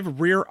immersive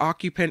rear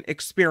occupant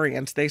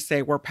experience, they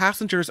say, where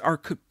passengers are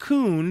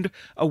cocooned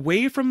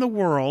away from the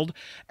world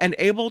and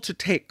able to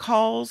take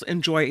calls,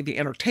 enjoy the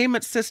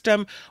entertainment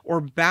system,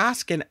 or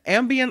bask in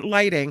ambient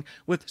lighting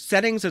with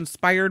settings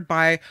inspired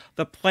by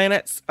the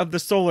planets of the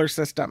solar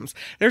systems.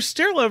 There's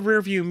still a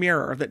rear view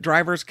mirror that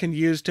drivers can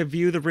use to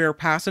view the rear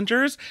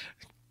passengers.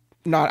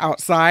 Not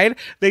outside.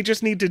 They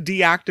just need to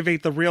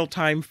deactivate the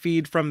real-time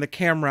feed from the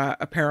camera,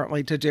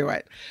 apparently, to do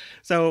it.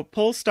 So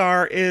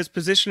Polestar is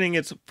positioning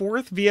its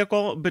 4th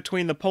vehicle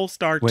between the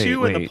Polestar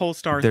 2 and the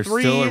Polestar 3.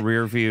 There's still a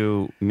rear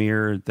view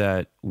mirror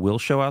that will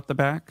show out the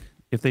back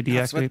if they deactivate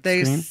That's what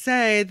they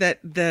say, that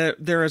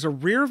there is a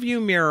rear view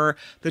mirror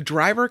the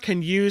driver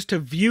can use to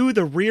view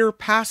the rear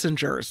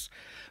passengers.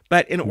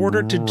 But in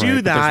order to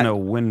do that, there's no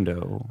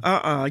window.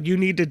 You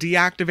need to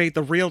deactivate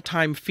the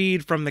real-time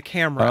feed from the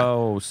camera.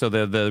 Oh, so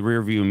the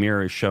rear view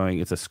mirror is showing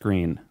it's a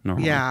screen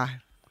normally.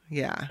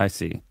 Yeah. I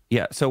see.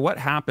 Yeah. So what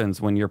happens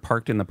when you're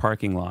parked in the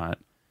parking lot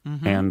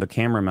and the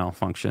camera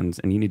malfunctions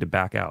and you need to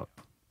back out?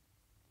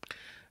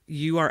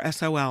 You are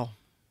SOL.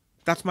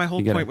 That's my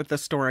whole point with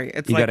this story.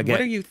 It's like,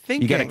 what are you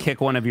thinking? You got to kick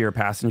one of your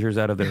passengers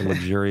out of their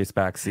luxurious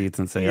back seats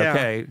and say,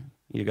 okay,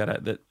 you got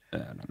to, I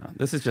don't know.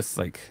 This is just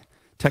like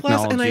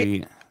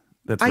technology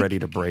that's ready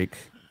to break.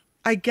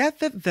 I get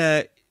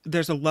that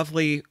there's a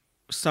lovely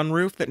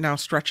sunroof that now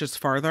stretches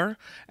farther,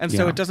 and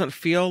so it doesn't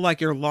feel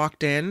like you're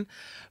locked in.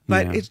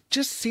 But it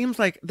just seems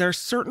like there's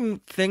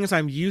certain things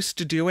I'm used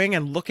to doing,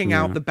 and looking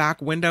out the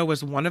back window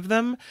is one of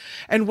them.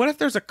 And what if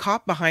there's a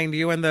cop behind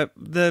you and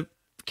the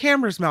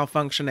camera's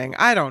malfunctioning?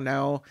 I don't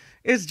know.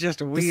 It's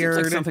just weird. This seems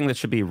like something that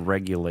should be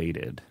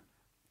regulated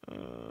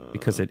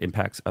because it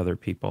impacts other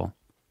people.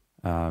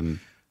 I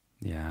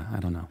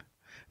don't know.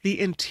 The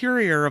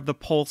interior of the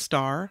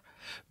Polestar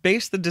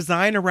based the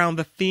design around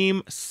the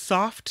theme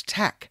soft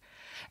tech,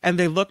 and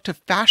they look to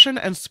fashion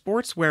and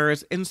sportswear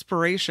as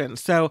inspiration.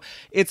 So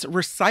it's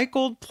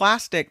recycled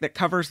plastic that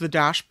covers the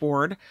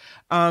dashboard.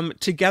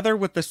 Together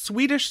with the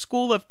Swedish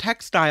School of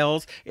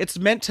Textiles, it's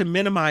meant to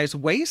minimize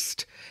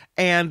waste,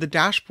 and the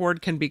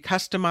dashboard can be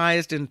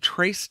customized in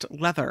traced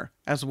leather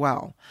as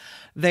well.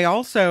 They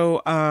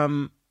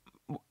also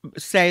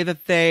say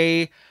that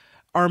they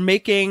are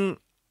making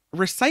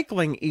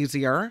recycling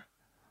easier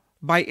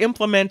by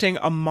implementing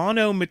a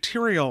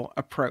mono-material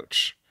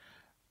approach.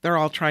 They're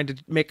all trying to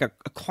make a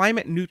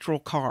climate neutral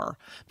car.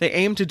 They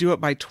aim to do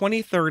it by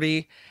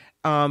 2030,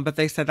 but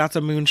they said that's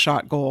a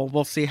moonshot goal.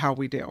 We'll see how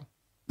we do.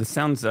 This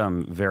sounds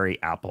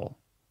very Apple.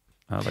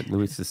 Like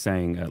Luis is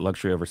saying,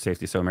 luxury over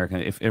safety. So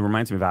American, it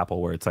reminds me of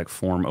Apple, where it's like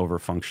form over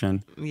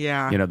function.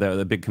 Yeah. You know,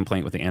 the big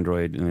complaint with the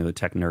Android and the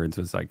tech nerds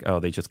was like, oh,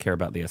 they just care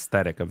about the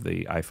aesthetic of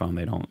the iPhone.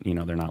 They don't, you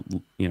know, they're not,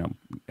 you know,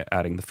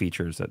 adding the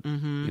features that,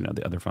 you know,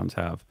 the other phones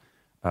have.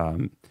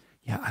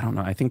 Yeah, I don't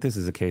know. I think this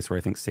is a case where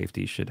I think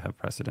safety should have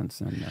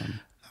precedence.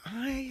 And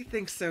I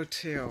think so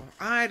too.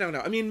 I don't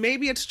know. I mean,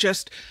 maybe it's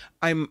just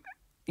I'm,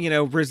 you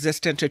know,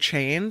 resistant to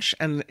change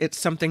and it's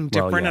something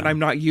different and I'm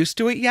not used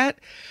to it yet.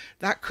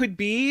 That could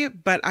be,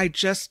 but I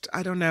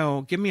don't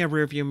know. Give me a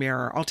rear view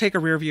mirror. I'll take a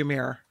rear view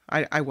mirror.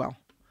 I will.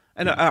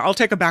 And I'll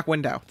take a back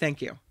window.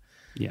 Thank you.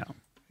 Yeah.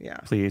 Yeah.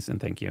 Please and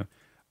thank you.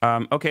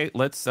 Okay,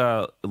 let's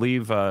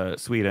leave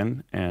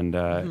Sweden and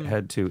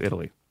head to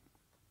Italy.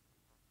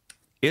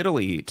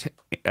 Italy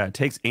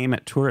takes aim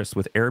at tourists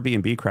with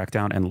Airbnb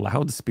crackdown and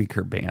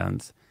loudspeaker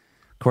bans.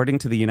 According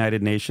to the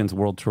United Nations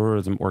World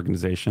Tourism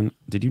Organization,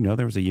 did you know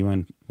there was a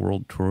UN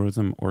World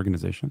Tourism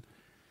Organization?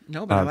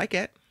 No, but I like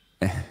it.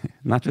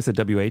 Not just a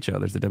WHO,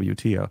 there's a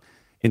WTO.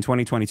 In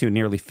 2022,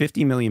 nearly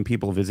 50 million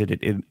people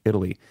visited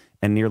Italy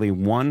and nearly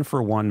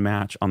 1-for-1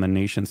 match on the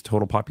nation's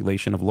total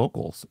population of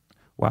locals.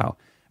 Wow.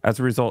 As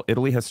a result,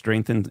 Italy has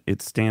strengthened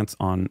its stance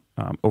on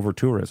over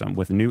tourism,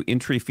 with new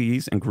entry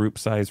fees and group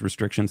size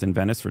restrictions in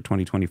Venice for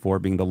 2024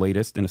 being the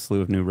latest in a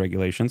slew of new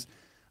regulations.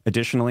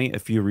 Additionally, a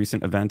few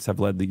recent events have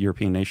led the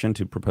European nation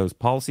to propose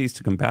policies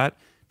to combat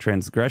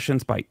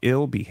transgressions by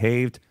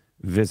ill-behaved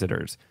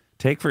visitors.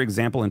 Take, for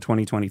example, in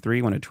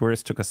 2023, when a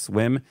tourist took a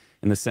swim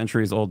in the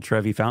centuries-old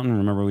Trevi Fountain.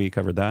 Remember we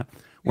covered that?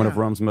 One of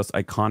Rome's most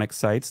iconic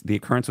sites. The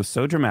occurrence was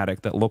so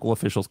dramatic that local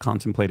officials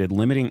contemplated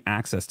limiting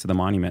access to the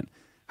monument.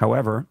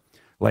 However,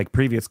 like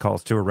previous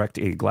calls to erect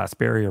a glass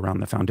barrier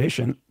around the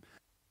foundation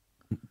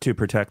to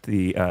protect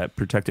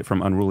it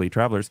from unruly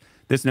travelers,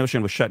 this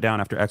notion was shut down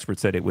after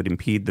experts said it would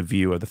impede the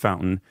view of the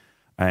fountain.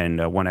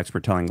 And one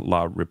expert telling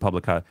La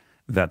Repubblica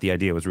that the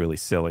idea was really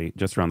silly.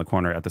 Just around the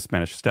corner at the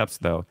Spanish Steps,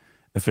 though,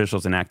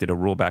 officials enacted a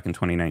rule back in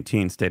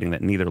 2019 stating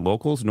that neither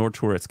locals nor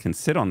tourists can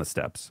sit on the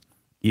steps,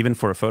 even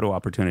for a photo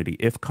opportunity.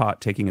 If caught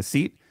taking a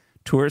seat,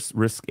 tourists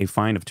risk a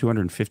fine of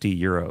 250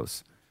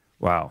 euros.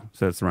 Wow.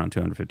 So it's around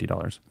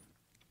 $250.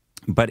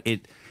 But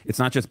it's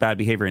not just bad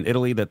behavior in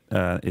Italy that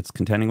it's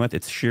contending with,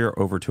 it's sheer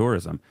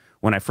over-tourism.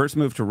 When I first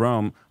moved to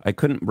Rome, I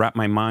couldn't wrap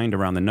my mind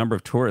around the number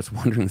of tourists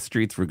wandering the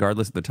streets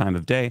regardless of the time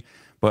of day.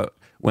 But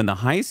when the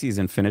high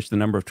season finished, the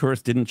number of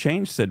tourists didn't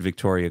change, said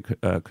Victoria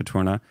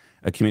Coturna,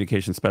 a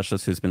communication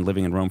specialist who's been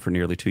living in Rome for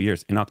nearly 2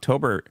 years. In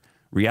October,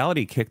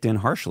 reality kicked in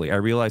harshly. I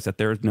realized that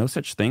there is no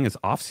such thing as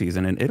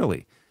off-season in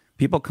Italy.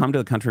 People come to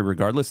the country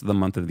regardless of the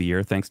month of the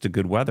year thanks to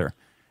good weather.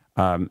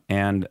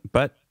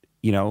 But,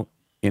 you know,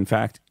 in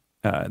fact,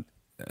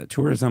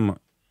 tourism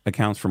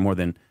accounts for more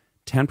than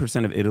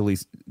 10% of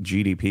Italy's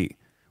GDP,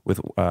 with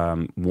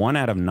 1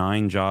 out of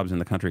 9 jobs in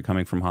the country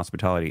coming from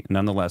hospitality.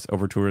 Nonetheless,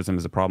 over-tourism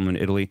is a problem in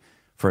Italy.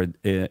 For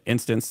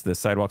instance, the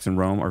sidewalks in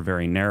Rome are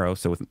very narrow,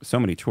 so with so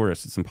many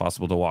tourists, it's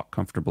impossible to walk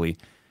comfortably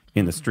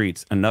in the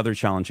streets. Another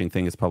challenging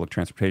thing is public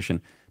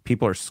transportation.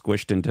 People are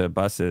squished into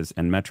buses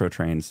and metro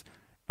trains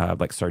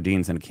like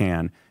sardines in a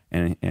can.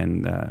 And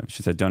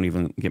she said, don't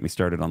even get me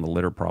started on the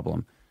litter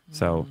problem.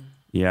 So...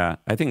 yeah,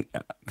 I think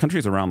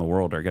countries around the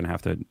world are going to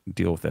have to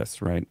deal with this,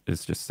 right?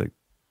 It's just like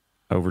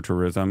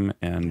over-tourism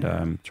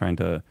and trying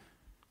to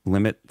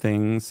limit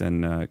things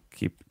and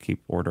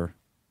keep order.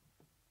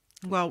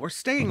 Well, we're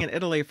staying in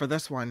Italy for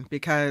this one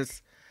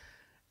because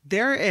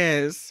there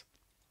is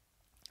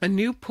a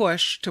new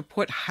push to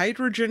put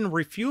hydrogen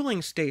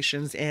refueling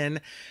stations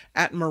in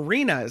at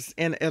marinas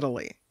in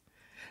Italy.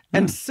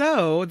 And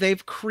so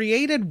they've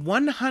created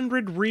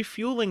 100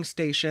 refueling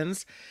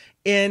stations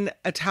in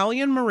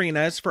Italian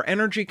marinas for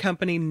energy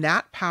company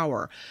Nat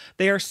Power.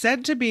 They are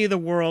said to be the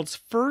world's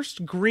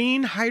first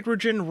green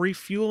hydrogen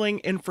refueling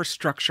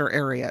infrastructure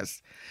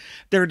areas.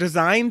 They're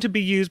designed to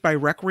be used by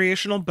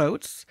recreational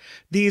boats.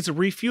 These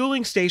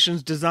refueling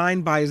stations,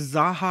 designed by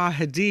Zaha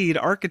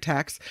Hadid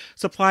architects,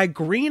 supply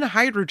green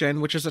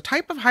hydrogen, which is a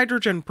type of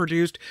hydrogen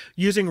produced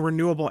using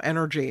renewable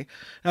energy.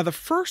 Now, the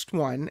first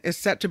one is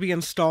set to be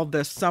installed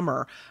this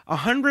summer.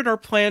 100 are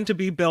planned to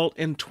be built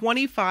in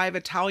 25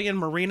 Italian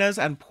marinas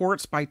and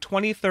ports by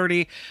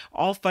 2030,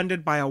 all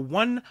funded by a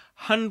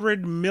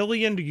 100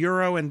 million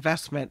euro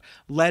investment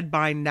led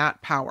by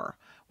Nat Power,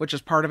 which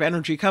is part of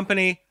energy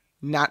company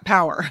Nat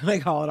Power. They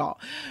call it all.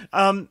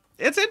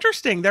 It's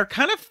interesting. They're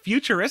kind of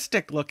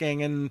futuristic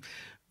looking, and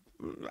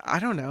I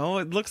don't know.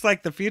 It looks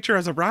like the future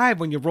has arrived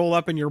when you roll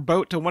up in your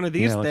boat to one of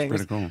these things.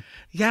 Pretty cool.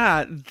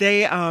 Yeah,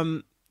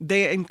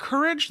 they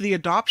encourage the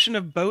adoption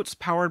of boats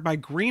powered by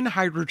green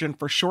hydrogen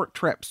for short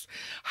trips.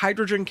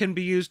 Hydrogen can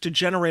be used to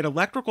generate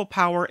electrical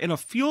power in a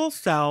fuel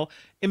cell,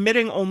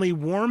 emitting only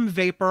warm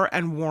vapor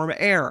and warm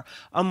air,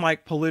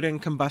 unlike polluting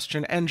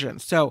combustion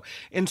engines. So,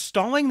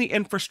 installing the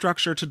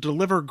infrastructure to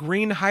deliver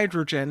green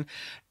hydrogen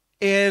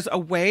is a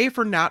way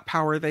for Nat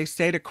Power, they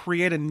say, to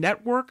create a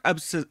network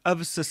of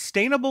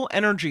sustainable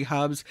energy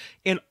hubs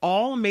in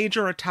all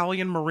major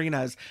Italian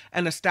marinas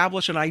and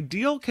establish an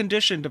ideal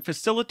condition to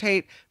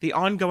facilitate the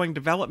ongoing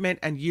development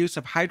and use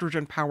of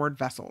hydrogen-powered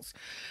vessels.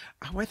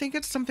 I think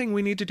it's something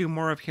we need to do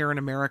more of here in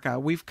America.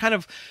 We've kind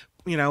of,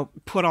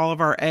 put all of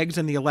our eggs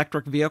in the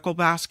electric vehicle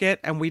basket,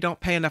 and we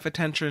don't pay enough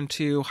attention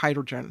to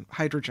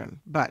hydrogen.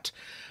 But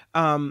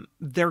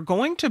they're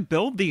going to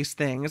build these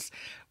things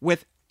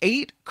with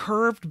 8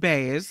 curved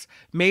bays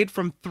made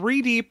from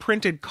 3D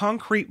printed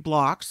concrete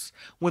blocks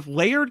with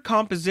layered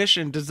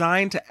composition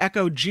designed to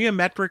echo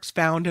geometrics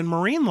found in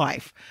marine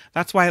life.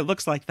 That's why it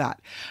looks like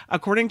that.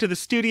 According to the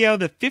studio,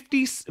 the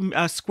 50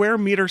 square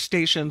meter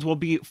stations will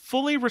be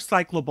fully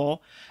recyclable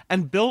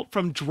and built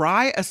from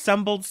dry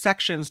assembled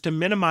sections to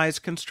minimize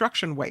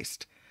construction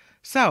waste.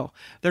 So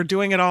they're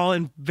doing it all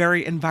in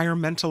very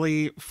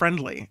environmentally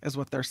friendly, is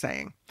what they're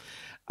saying.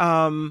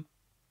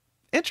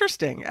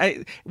 Interesting.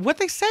 What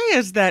they say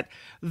is that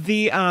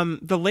the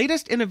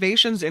latest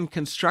innovations in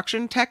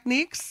construction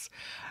techniques,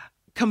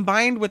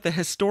 combined with the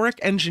historic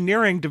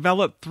engineering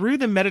developed through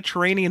the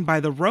Mediterranean by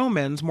the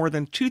Romans more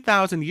than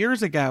 2,000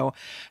 years ago,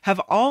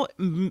 have all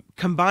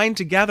combined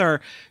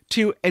together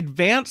to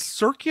advance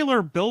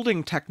circular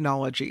building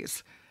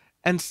technologies.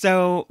 And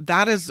so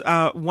that is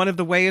one of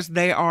the ways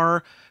they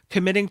are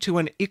committing to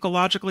an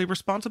ecologically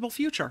responsible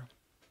future.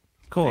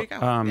 Cool.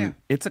 Yeah.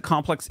 It's a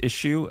complex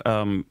issue.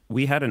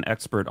 We had an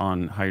expert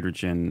on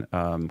hydrogen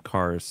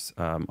cars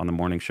on the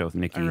morning show with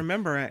Nikki. I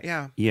remember it,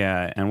 yeah.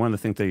 Yeah, and one of the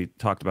things they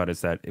talked about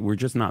is that we're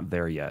just not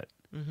there yet.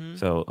 Mm-hmm.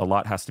 So a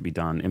lot has to be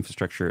done.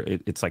 Infrastructure,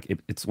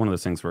 it's one of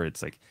those things where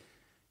it's like,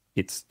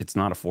 it's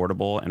not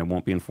affordable, and it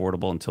won't be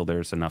affordable until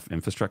there's enough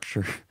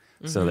infrastructure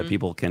so that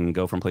people can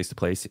go from place to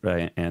place,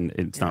 right? And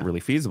it's not really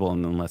feasible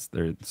unless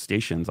there are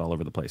stations all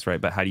over the place,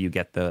 right? But how do you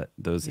get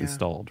those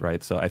installed,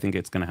 right? So I think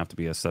it's going to have to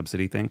be a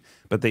subsidy thing.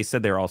 But they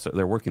said they're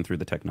working through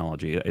the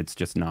technology.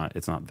 It's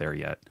not there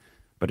yet,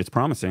 but it's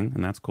promising,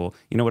 and that's cool.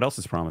 You know what else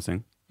is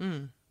promising?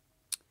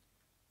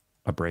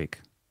 A break.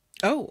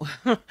 Oh,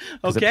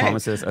 Because okay. it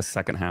promises a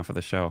second half of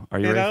the show. Are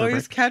you It ready for a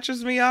always break?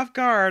 catches me off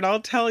guard, I'll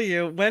tell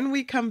you. When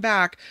we come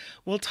back,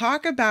 we'll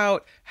talk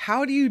about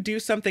how do you do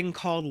something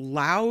called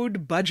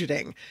loud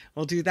budgeting.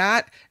 We'll do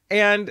that.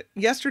 And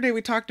yesterday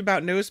we talked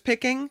about nose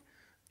picking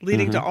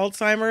leading to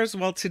Alzheimer's.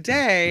 Well,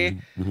 today,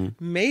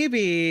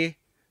 maybe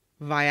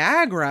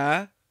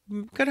Viagra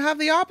could have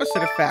the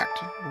opposite effect.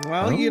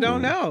 Well, you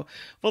don't know.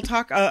 We'll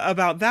talk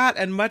about that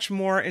and much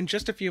more in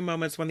just a few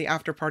moments when the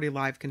After Party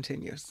Live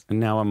continues. And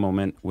now a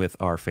moment with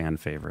our fan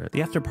favorite.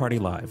 The After Party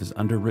Live is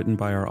underwritten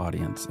by our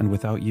audience, and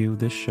without you,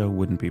 this show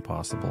wouldn't be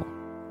possible.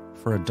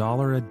 For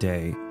 $1 a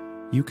day,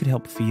 you could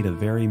help feed a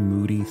very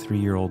moody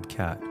 3-year-old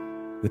cat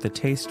with a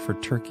taste for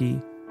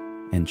turkey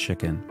and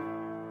chicken.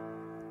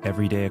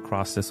 Every day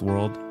across this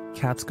world,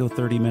 cats go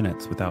 30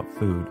 minutes without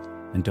food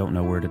and don't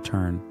know where to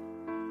turn.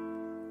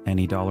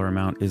 Any dollar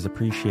amount is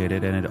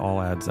appreciated, and it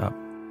all adds up.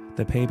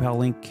 The PayPal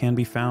link can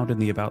be found in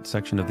the About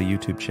section of the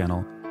YouTube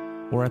channel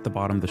or at the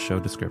bottom of the show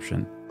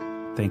description.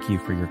 Thank you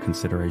for your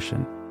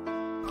consideration.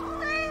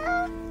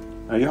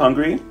 Are you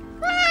hungry?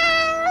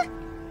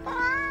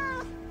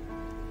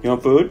 You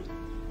want food?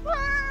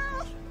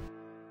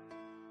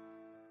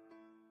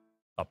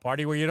 A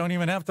party where you don't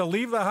even have to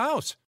leave the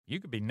house.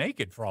 You could be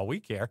naked for all we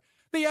care.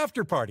 The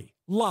After Party,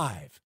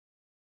 live.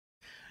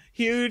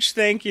 Huge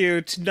thank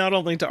you to not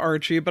only to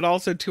Archie, but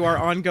also to our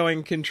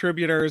ongoing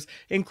contributors,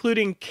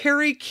 including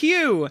Carrie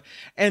Q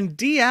and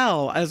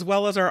DL, as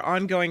well as our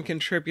ongoing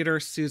contributor,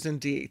 Susan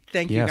D.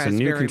 Thank you guys so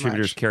new very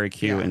contributors, much. Carrie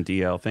Q and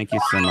DL. Thank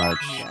you so much.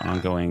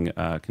 Ongoing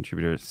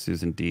contributor,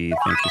 Susan D.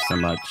 Thank you so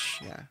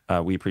much.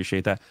 We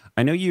appreciate that.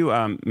 I know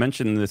you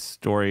mentioned this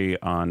story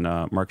on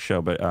Mark's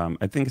show, but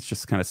I think it's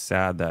just kind of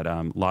sad that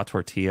La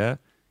Tortilla,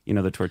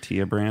 the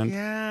tortilla brand,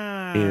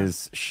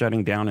 is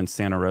shutting down in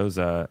Santa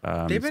Rosa.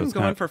 They've been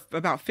going for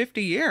about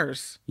 50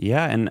 years.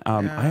 Yeah, and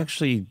I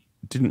actually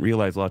didn't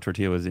realize La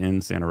Tortilla was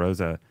in Santa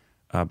Rosa,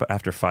 but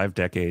after 5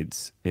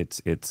 decades,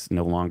 it's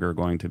no longer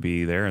going to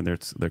be there, and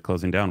they're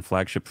closing down.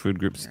 Flagship Food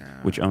Groups,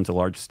 which owns a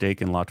large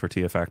stake in La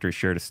Tortilla factory,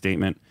 shared a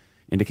statement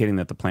indicating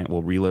that the plant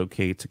will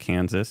relocate to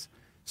Kansas.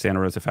 Santa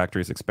Rosa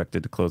factory is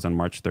expected to close on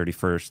March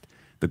 31st.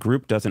 The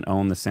group doesn't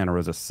own the Santa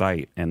Rosa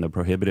site, and the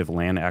prohibitive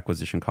land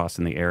acquisition costs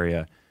in the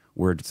area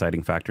were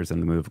deciding factors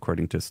in the move,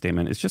 according to a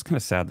statement. It's just kind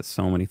of sad that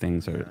so many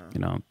things are,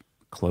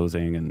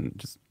 closing and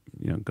just,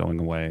 going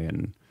away,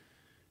 and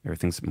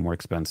everything's more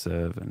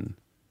expensive, and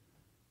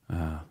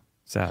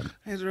sad.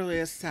 It really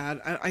is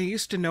sad. I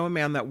used to know a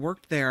man that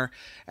worked there,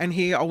 and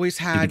he always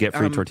had... Did you get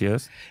free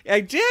tortillas?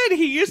 I did.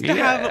 He used to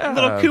have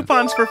little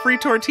coupons for free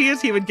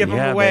tortillas. He would give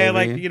them away,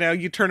 baby.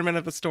 You turn them in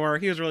at the store.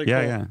 He was really cool.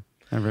 Yeah,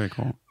 they're very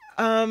cool.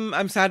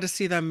 I'm sad to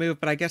see them move,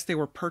 but I guess they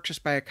were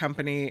purchased by a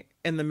company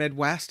in the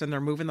Midwest, and they're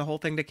moving the whole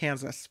thing to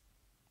Kansas.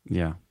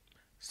 Yeah.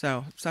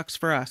 So, sucks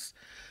for us.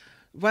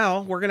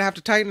 Well, we're going to have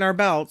to tighten our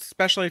belts,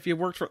 especially if you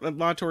worked for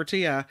La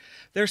Tortilla.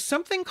 There's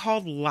something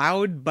called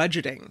loud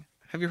budgeting.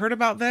 Have you heard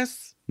about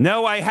this?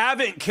 No, I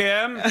haven't,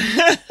 Kim.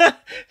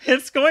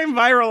 It's going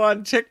viral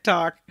on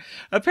TikTok.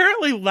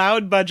 Apparently,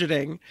 loud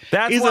budgeting.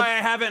 That's why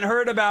I haven't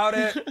heard about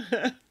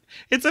it.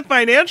 It's a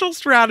financial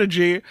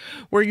strategy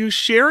where you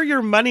share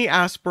your money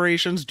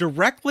aspirations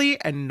directly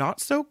and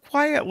not so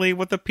quietly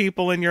with the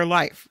people in your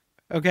life.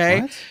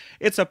 Okay? What?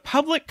 It's a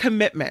public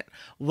commitment.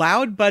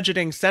 Loud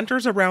budgeting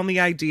centers around the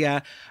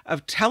idea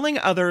of telling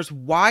others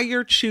why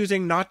you're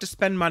choosing not to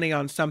spend money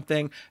on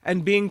something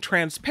and being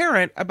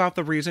transparent about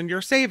the reason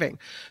you're saving.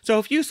 So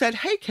if you said,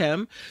 "Hey,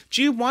 Kim,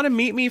 do you want to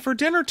meet me for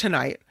dinner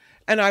tonight?"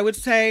 And I would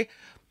say,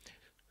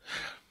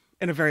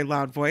 in a very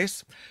loud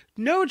voice,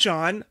 "No,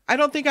 John, I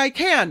don't think I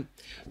can,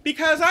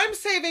 because I'm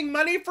saving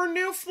money for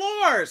new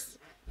floors."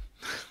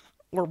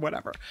 Or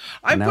whatever.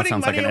 I'm now putting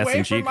sounds money like an away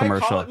S&G for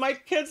commercial. my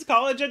kids'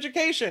 college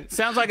education.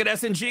 Sounds like an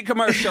S&G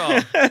commercial.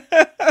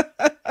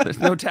 There's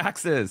no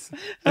taxes.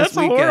 That's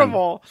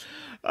horrible.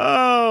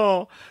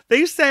 Oh,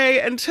 they say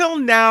until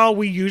now,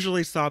 we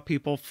usually saw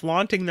people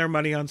flaunting their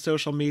money on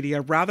social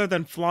media rather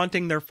than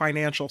flaunting their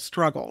financial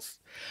struggles.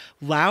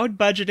 Loud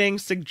budgeting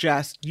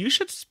suggests you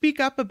should speak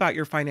up about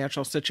your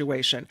financial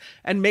situation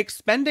and make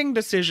spending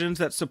decisions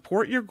that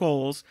support your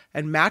goals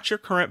and match your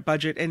current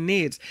budget and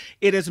needs.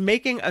 It is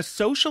making it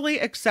socially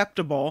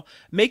acceptable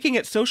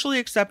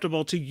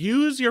to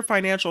use your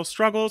financial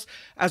struggles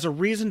as a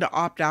reason to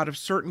opt out of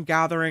certain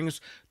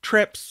gatherings,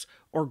 trips,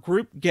 or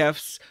group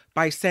gifts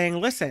by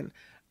saying, "Listen,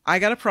 I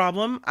got a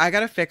problem. I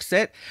got to fix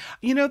it."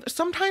 You know,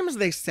 sometimes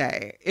they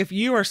say if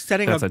you are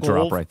setting That's a a goal,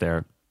 drop right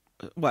there.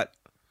 What?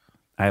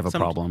 I have a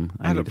problem.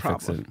 I need to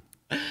fix it.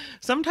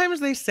 Sometimes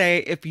they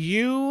say if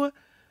you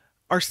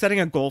are setting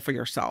a goal for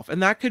yourself,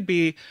 and that could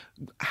be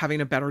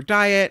having a better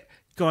diet,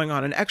 going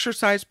on an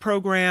exercise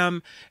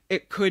program,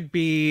 it could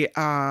be,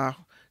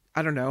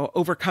 I don't know,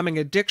 overcoming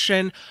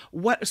addiction,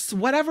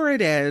 whatever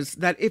it is,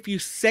 that if you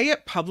say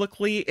it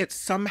publicly, it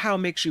somehow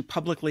makes you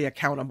publicly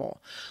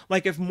accountable.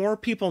 Like if more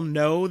people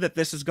know that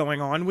this is going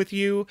on with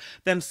you,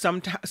 then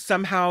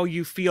somehow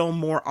you feel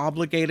more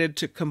obligated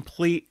to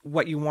complete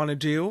what you want to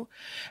do.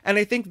 And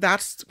I think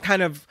that's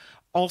kind of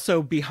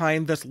also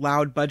behind this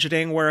loud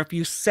budgeting, where if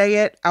you say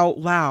it out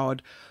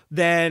loud,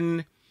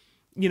 then,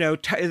 you know,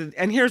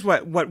 and here's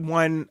what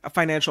one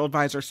financial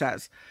advisor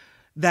says,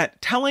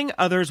 that telling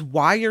others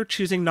why you're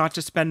choosing not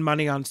to spend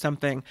money on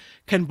something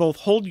can both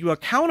hold you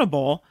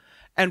accountable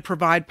and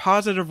provide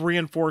positive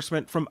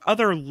reinforcement from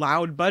other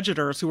loud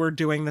budgeters who are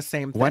doing the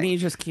same thing. Why don't you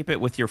just keep it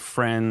with your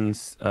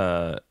friends?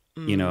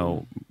 You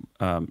know,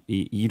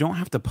 you don't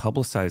have to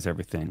publicize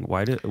everything.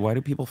 Why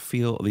do people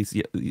feel these?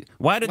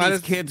 Why do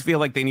these kids feel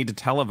like they need to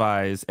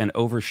televise and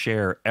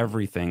overshare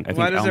everything?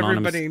 Why does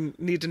everybody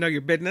need to know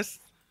your business?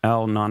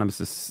 Al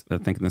Anonymous is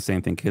thinking the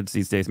same thing. Kids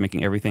these days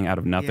making everything out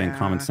of nothing. Yeah.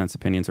 Common sense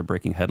opinions are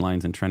breaking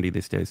headlines and trendy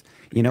these days.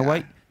 You know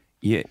what?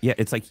 Yeah,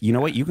 it's like, you know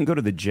what? You can go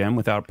to the gym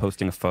without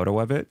posting a photo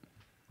of it,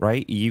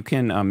 right? You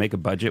can make a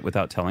budget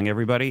without telling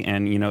everybody.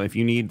 And, you know, if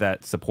you need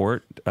that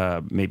support,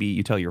 maybe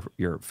you tell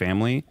your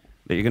family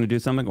that you're going to do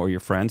something, or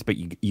your friends, but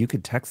you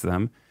could text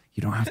them. You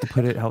don't have to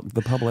put it out to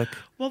the public.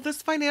 Well,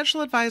 this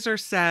financial advisor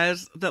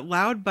says that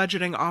loud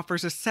budgeting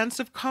offers a sense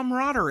of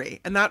camaraderie,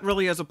 and that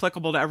really is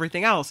applicable to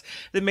everything else.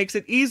 That makes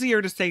it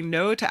easier to say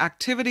no to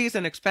activities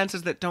and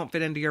expenses that don't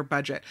fit into your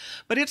budget.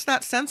 But it's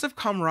that sense of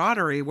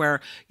camaraderie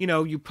where, you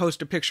know, you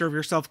post a picture of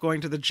yourself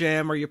going to the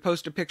gym, or you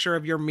post a picture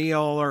of your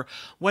meal, or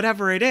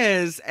whatever it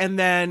is, and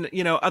then,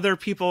 you know, other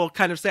people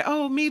kind of say,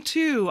 "Oh, me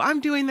too. I'm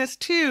doing this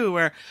too,"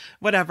 or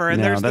whatever.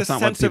 And there's that's this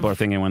not what sense people of, are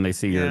thinking when they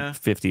see your Yeah.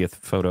 50th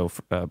photo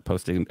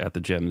posting at the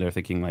gym. They're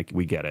thinking like,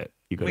 we get it.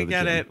 You go we to the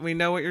get gym. it. We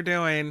know what you're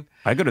doing.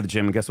 I go to the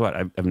gym, and guess what?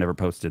 I've never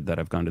posted that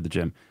I've gone to the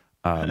gym.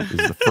 This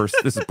is the first.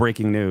 This is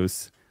breaking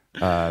news.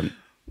 What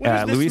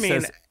does this Luis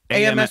mean? says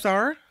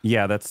AMSR?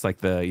 Yeah, that's like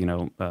the, you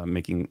know,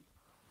 making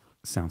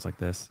sounds like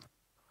this.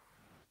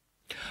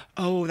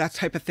 Oh, that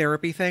type of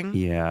therapy thing?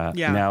 Yeah.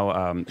 Yeah.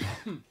 Now,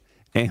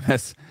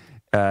 AMSR.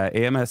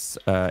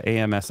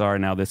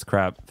 Now this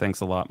crap.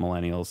 Thanks a lot,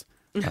 millennials.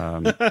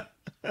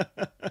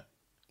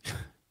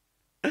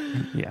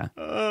 Yeah.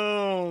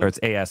 Oh. Or it's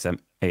ASMR.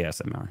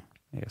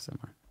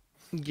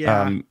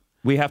 Yeah.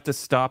 We have to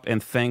stop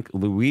and thank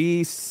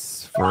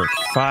Luis for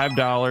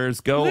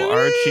 $5. Go,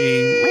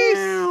 Archie.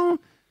 Meow.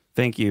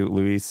 Thank you,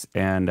 Luis.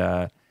 And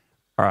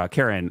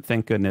Karen,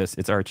 thank goodness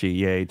it's Archie.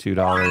 Yay,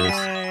 $2.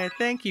 Yay,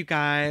 thank you,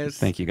 guys.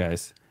 Thank you,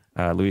 guys.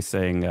 Luis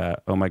saying,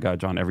 oh my God,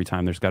 John, every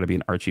time there's got to be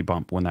an Archie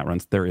bump when that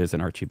runs. There is an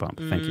Archie bump.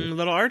 Thank you.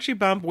 Little Archie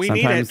bump. We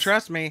need it.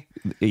 Trust me.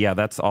 Yeah,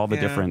 that's all the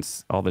Yeah.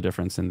 difference. All the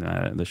difference in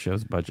the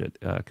show's budget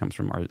comes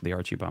from the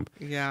Archie bump.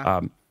 Yeah.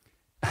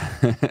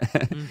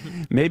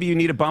 Maybe you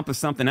need a bump of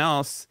something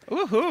else.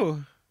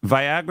 Woohoo.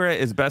 Viagra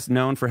is best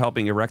known for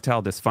helping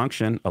erectile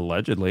dysfunction,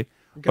 allegedly.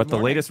 But the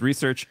latest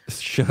research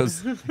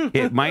shows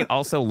it might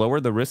also lower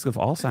the risk of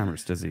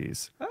Alzheimer's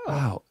disease. Oh,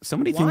 wow. So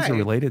many things are why?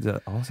 related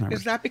to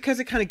Alzheimer's. Is that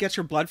because it kind of gets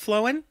your blood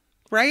flowing,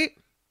 right?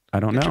 I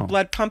don't Get know. your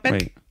blood pumping?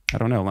 Wait, I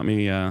don't know. Let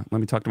me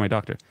talk to my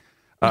doctor.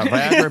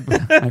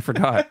 Viagra, I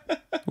forgot.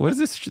 What is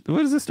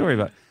this story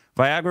about?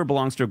 Viagra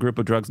belongs to a group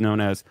of drugs known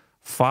as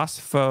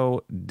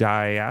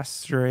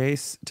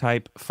phosphodiesterase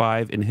type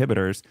 5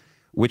 inhibitors,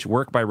 which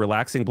work by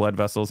relaxing blood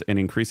vessels and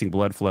increasing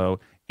blood flow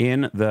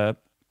in the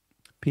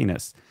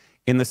penis.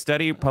 In the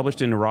study published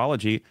in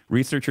Neurology,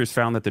 researchers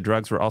found that the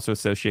drugs were also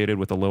associated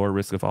with a lower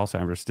risk of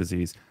Alzheimer's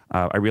disease.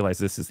 I realize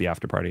this is the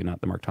after party,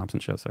 not the Mark Thompson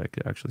show, so I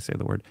could actually say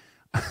the word.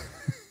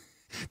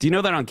 Do you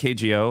know that on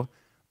KGO,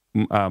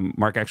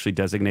 Mark actually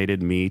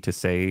designated me to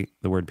say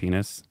the word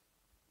penis?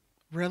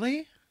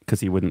 Really?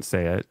 Because he wouldn't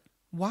say it.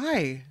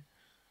 Why?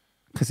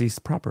 Because he's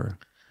proper.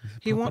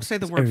 He won't say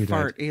the word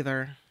fart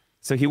either.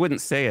 So he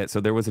wouldn't say it. So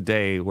there was a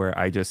day where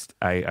I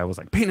was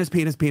like, penis,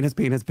 penis, penis,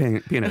 penis,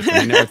 penis. And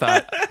I never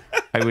thought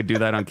I would do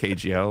that on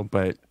KGO,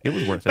 but it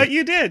was worth it. But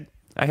you did.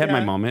 I had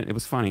my moment. It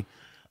was funny.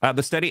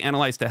 The study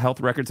analyzed the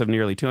health records of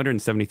nearly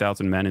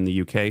 270,000 men in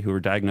the UK who were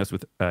diagnosed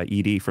with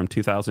ED from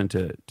 2000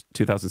 to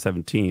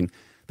 2017.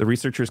 The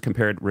researchers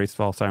compared rates of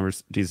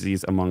Alzheimer's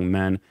disease among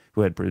men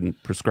who had been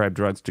prescribed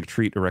drugs to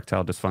treat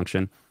erectile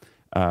dysfunction,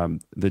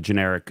 the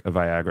generic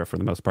Viagra for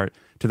the most part,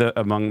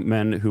 among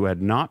men who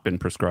had not been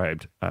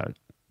prescribed,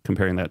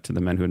 comparing that to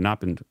the men who had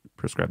not been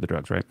prescribed the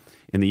drugs, right?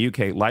 In the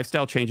UK,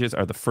 lifestyle changes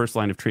are the first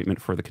line of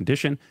treatment for the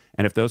condition,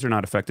 and if those are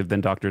not effective,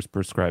 then doctors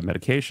prescribe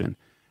medication.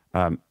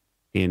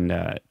 In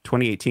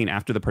 2018,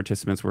 after the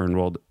participants were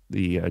enrolled,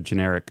 the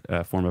generic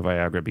form of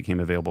Viagra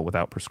became available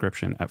without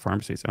prescription at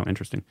pharmacies. Oh,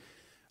 interesting.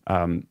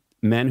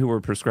 Men who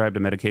were prescribed a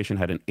medication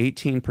had an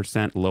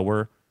 18%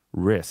 lower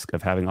risk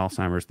of having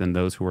Alzheimer's than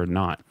those who were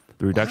not.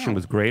 The reduction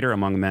was greater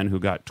among men who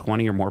got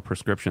 20 or more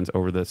prescriptions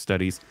over the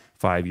study's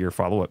 5-year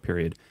follow-up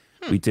period.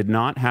 We did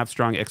not have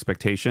strong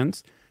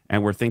expectations,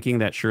 and we're thinking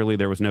that surely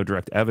there was no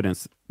direct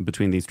evidence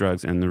between these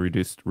drugs and the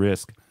reduced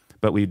risk,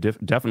 but we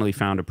definitely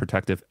found a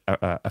protective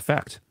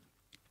effect,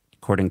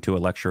 according to a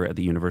lecturer at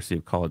the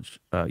University College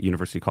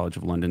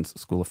of London's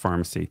School of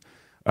Pharmacy.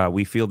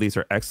 We feel these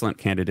are excellent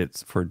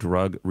candidates for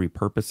drug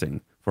repurposing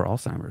for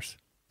Alzheimer's.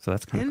 So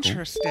that's kind of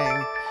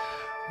interesting.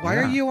 Why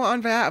are you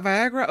on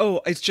Viagra?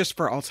 Oh, it's just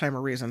for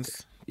Alzheimer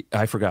reasons.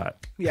 I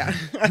forgot. Yeah.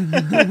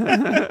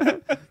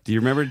 Do you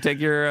remember to take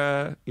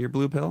your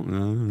blue pill?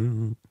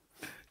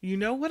 You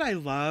know what I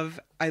love?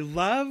 I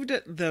loved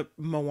the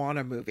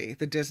Moana movie,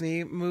 the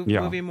Disney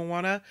movie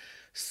Moana.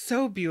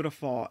 So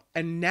beautiful.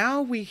 And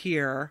now we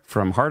hear...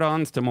 From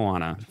hard-ons to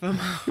Moana. From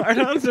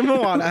hard-ons to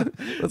Moana.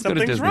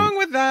 Something's wrong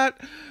with that.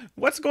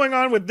 What's going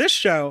on with this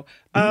show?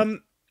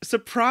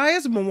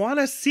 Surprise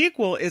Moana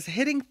sequel is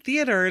hitting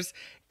theaters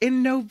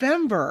in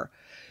November.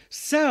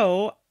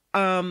 So,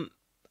 I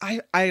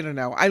don't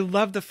know. I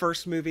love the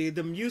first movie.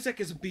 The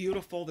music is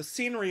beautiful. The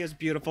scenery is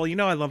beautiful. You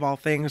know, I love all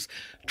things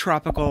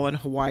tropical and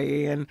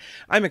Hawaii, and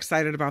I'm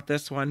excited about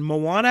this one.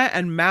 Moana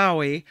and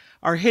Maui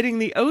are hitting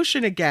the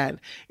ocean again.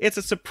 It's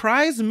a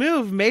surprise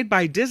move made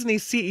by Disney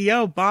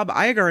CEO Bob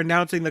Iger,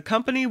 announcing the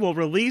company will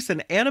release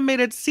an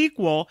animated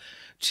sequel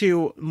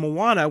to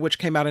Moana, which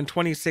came out in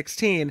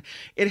 2016.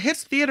 It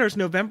hits theaters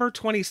November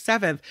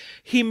 27th.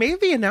 He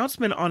made the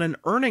announcement on an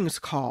earnings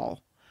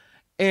call,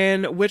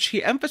 in which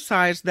he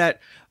emphasized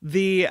that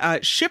the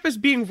ship is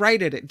being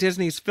righted at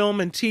Disney's film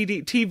and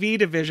TV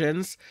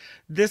divisions.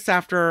 This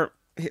after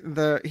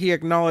he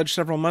acknowledged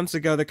several months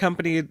ago the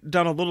company had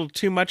done a little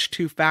too much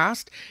too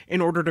fast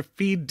in order to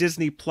feed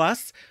Disney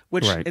Plus,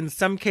 which in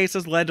some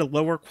cases led to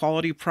lower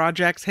quality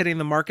projects hitting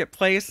the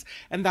marketplace.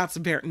 And that's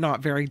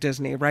not very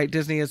Disney, right?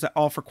 Disney is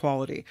all for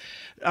quality.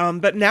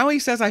 But now he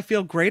says, I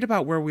feel great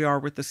about where we are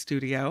with the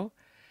studio.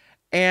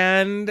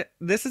 And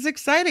this is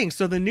exciting.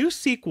 So the new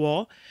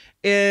sequel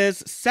is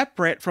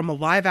separate from a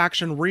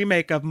live-action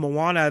remake of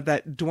Moana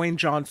that Dwayne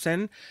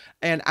Johnson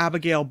and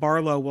Abigail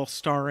Barlow will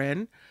star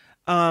in.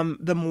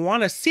 The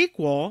Moana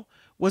sequel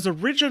was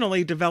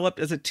originally developed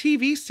as a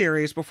TV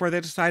series before they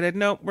decided,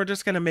 no, we're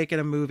just going to make it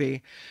a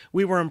movie.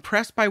 We were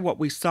impressed by what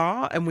we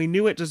saw, and we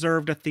knew it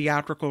deserved a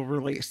theatrical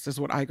release, is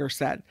what Iger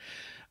said.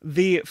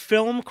 The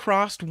film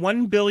crossed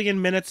 1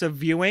 billion minutes of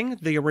viewing,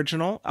 the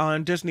original,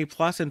 on Disney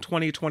Plus in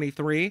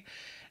 2023.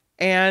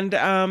 And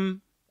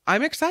I'm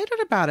excited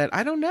about it.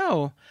 I don't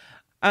know.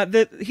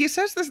 He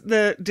says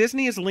the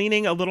Disney is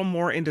leaning a little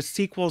more into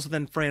sequels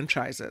than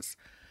franchises.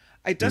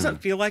 It doesn't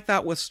feel like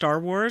that with Star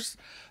Wars,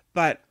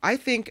 but I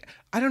think,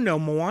 I don't know,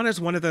 Moana is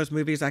one of those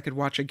movies I could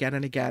watch again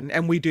and again,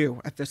 and we do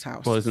at this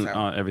house. Well, isn't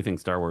everything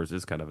Star Wars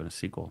is kind of a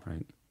sequel,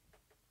 right?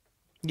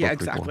 Yeah,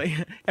 exactly.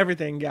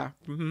 Everything, yeah.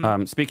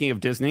 Mm-hmm. Speaking of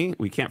Disney,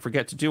 we can't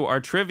forget to do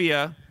our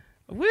trivia.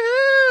 Woo!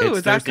 It's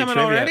is that Thursday coming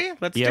trivia. already?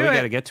 Let's do it. Yeah, we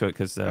got to get to it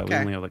because we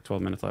only have like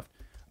 12 minutes left.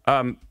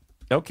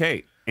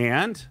 Okay,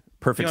 and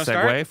perfect segue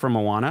start? from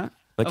Moana.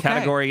 The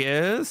category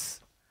is,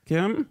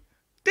 Kim?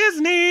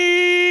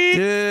 Disney!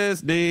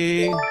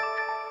 Disney.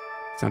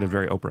 Sounded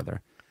very Oprah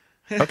there.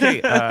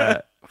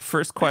 Okay,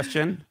 first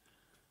question.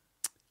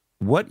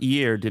 What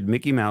year did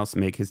Mickey Mouse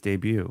make his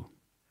debut?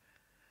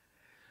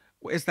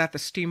 Is that the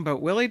Steamboat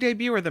Willie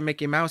debut or the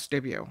Mickey Mouse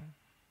debut?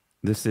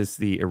 This is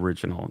the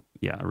original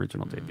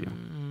debut.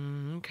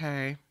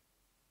 Okay.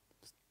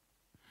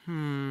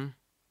 I'm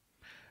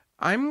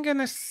going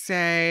to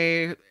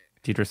say...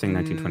 Deidre's saying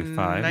 1925.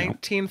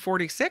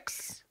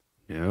 1946?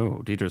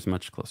 No, Deidre's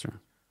much closer.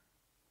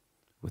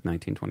 with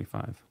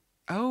 1925.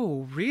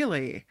 Oh,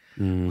 really?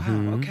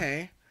 Mhm. Wow.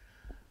 Okay.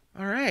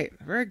 All right.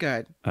 Very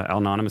good.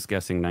 Anonymous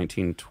guessing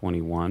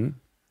 1921.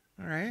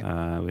 All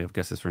right. We have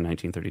guesses for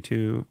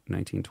 1932,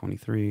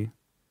 1923.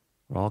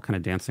 We're all kind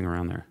of dancing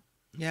around there.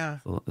 Yeah.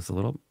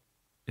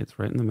 It's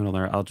right in the middle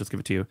there. I'll just give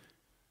it to you.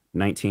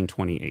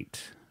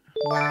 1928.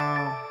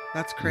 Wow.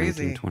 That's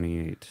crazy.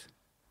 1928.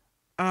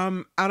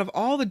 Out of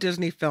all the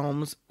Disney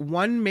films,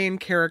 one main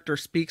character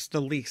speaks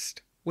the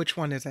least. Which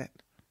one is it?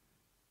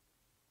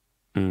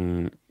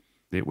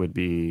 It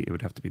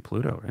would have to be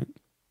Pluto, right?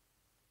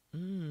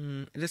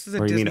 This is a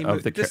Or you mean Disney.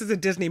 of the This is a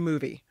Disney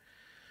movie.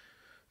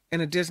 In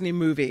a Disney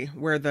movie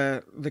where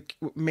the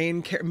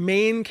main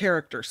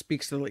character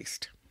speaks the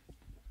least.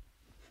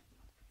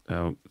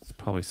 Oh, it's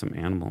probably some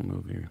animal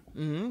movie.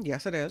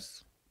 Yes, it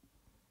is.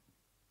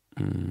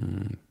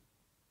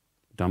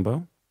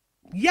 Dumbo?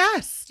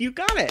 Yes, you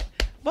got it.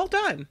 Well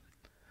done.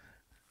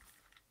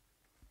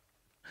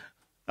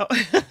 Oh.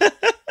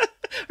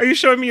 Are you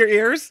showing me your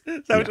ears?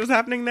 Is that what was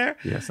happening there?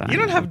 Yes, You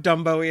don't have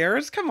Dumbo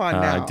ears. Come on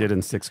now. I did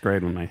in 6th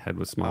grade when my head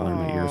was smaller and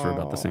my ears were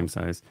about the same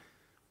size.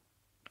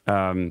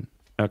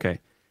 Okay.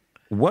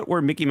 What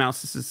were Mickey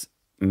Mouse's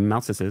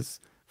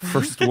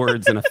first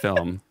words in a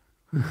film?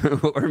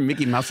 What were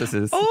Mickey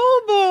Mouse's?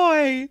 Oh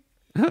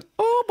boy.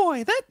 Oh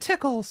boy, that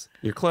tickles.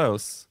 You're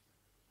close.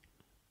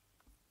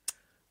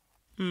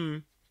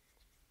 I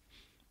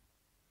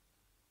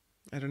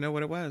don't know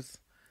what it was.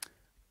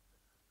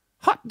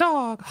 Hot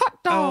dog,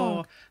 hot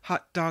dog. Oh,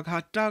 hot dog,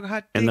 hot dog,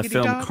 hot In the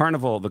film dog.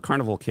 Carnival, the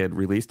Carnival Kid,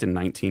 released in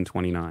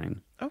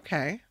 1929.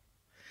 Okay.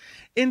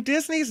 In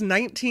Disney's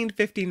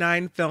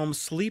 1959 film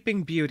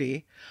Sleeping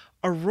Beauty,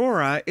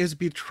 Aurora is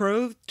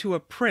betrothed to a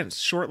prince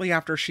shortly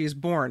after she's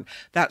born.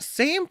 That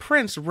same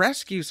prince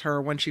rescues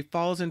her when she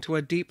falls into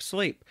a deep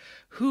sleep.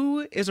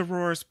 Who is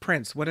Aurora's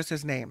prince? What is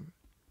his name?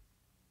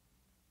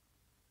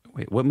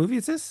 Wait, what movie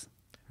is this?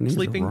 Her name is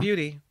Sleeping Aurora?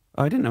 Beauty.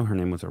 Oh, I didn't know her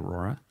name was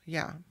Aurora.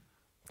 Yeah.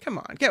 Come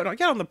on, get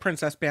on the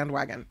princess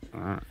bandwagon.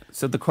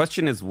 So the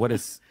question is,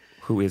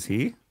 who is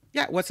he?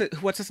 Yeah, what's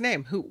his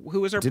name?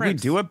 Who is our Did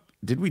prince?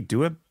 we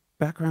do a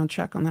background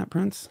check on that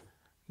prince?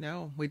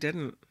 No, we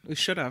didn't. We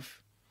should have.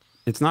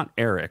 It's not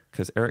Eric,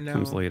 because Eric No.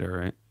 comes later,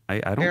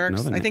 right? I don't know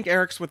the name. I think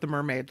Eric's with the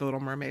mermaid, the Little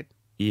Mermaid.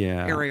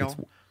 Yeah,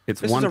 Ariel.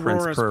 It's This one is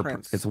prince Aurora's per.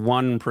 prince. It's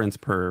one prince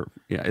per.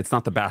 Yeah, it's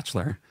not The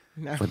Bachelor.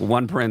 No. It's like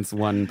one prince,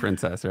 one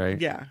princess, right?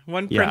 Yeah,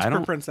 one Yeah, prince I per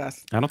don't-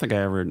 princess. I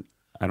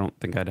don't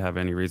think I'd have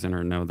any reason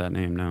or know that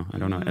name. No, I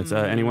don't know. Is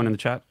anyone in the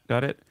chat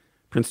got it?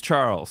 Prince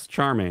Charles,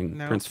 Charming.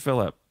 No. Prince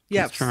Philip.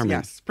 Yes, Prince Charming.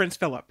 yes, Prince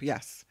Philip.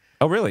 Yes.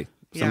 Oh, really?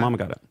 So Yeah. Mama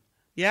got it.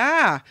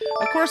 Yeah,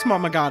 of course,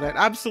 Mama got it.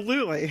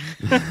 Absolutely.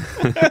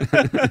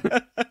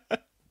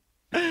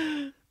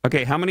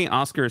 Okay, how many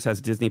Oscars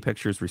has Disney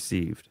Pictures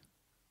received?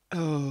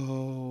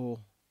 Oh,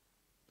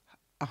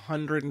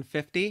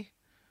 150,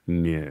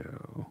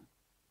 No.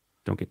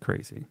 Don't get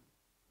crazy.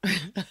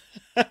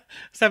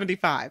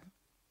 75.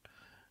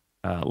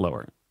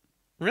 Lower.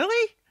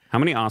 Really? How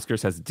many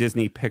Oscars has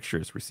Disney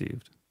Pictures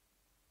received?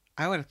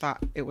 I would have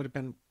thought it would have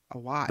been a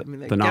lot. I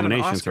mean, they The get an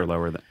nominations Oscar. are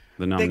lower. The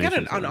They nominations get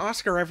an are lower.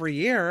 Oscar every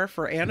year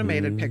for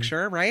animated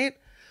picture, right?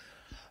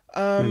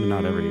 Maybe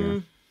not every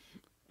year.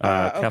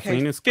 okay,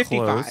 Kathleen is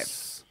 55.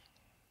 close.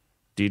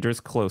 Deidre's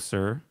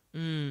closer.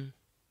 The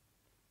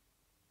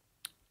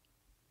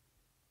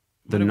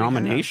do we have?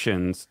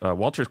 nominations,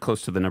 Walter's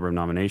close to the number of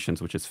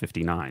nominations, which is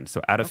 59.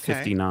 So out of Okay.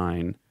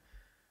 59,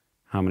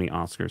 how many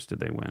Oscars did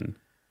they win?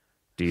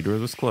 Deidre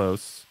was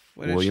close.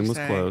 What did William she was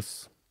say?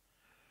 close.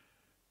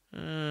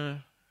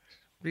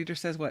 Reader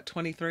says what?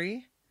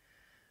 23.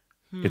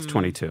 It's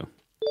 22.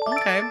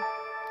 Okay.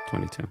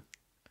 22.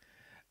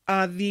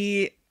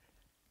 The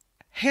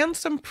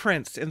handsome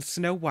prince in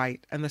Snow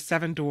White and the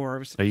Seven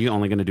Dwarfs, Are you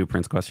only going to do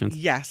Prince questions?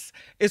 yes,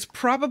 is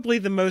probably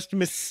the most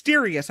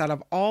mysterious out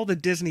of all the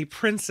Disney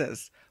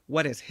princes.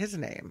 What is his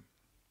name?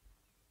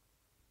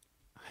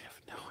 I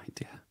have no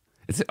idea.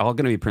 Is it all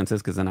going to be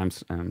Princess? Because then I'm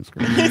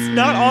screwed. It's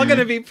not all going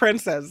to be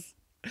princes.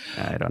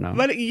 I don't know.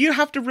 But you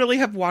have to really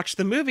have watched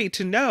the movie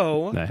to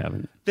know I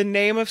haven't. the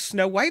name of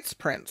Snow White's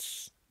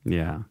prince.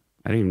 Yeah.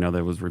 I didn't even know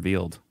that was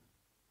revealed.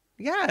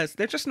 Yes,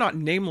 they're just not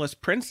nameless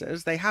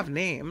princes. They have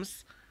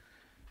names.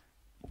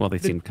 Well, they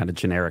seemed kind of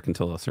generic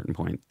until a certain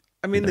point.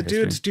 I mean, in the their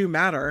history. dudes do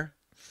matter.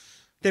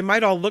 They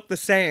might all look the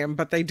same,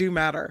 but they do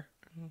matter.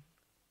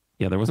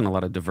 Yeah, there wasn't a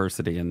lot of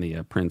diversity in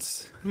the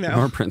prince No.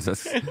 or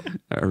princess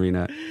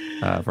arena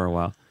for a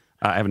while.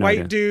 I have no White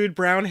idea. dude,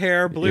 brown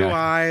hair, blue Yeah.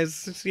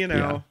 eyes, you know,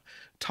 Yeah.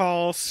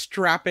 tall,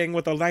 strapping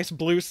with a nice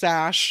blue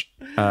sash.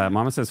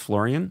 Mama says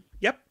Florian.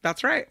 Yep,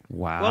 that's right.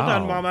 Wow. Well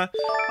done, Mama.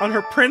 On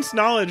her prince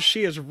knowledge,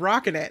 she is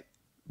rocking it.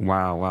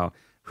 Wow.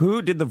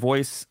 Who did the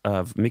voice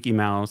of Mickey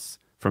Mouse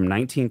from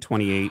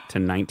 1928 to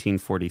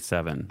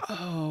 1947?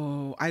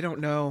 Oh, I don't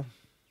know.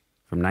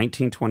 From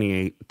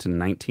 1928 to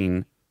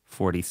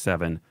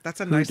 1947. That's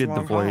a Who nice did the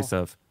long voice haul.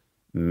 of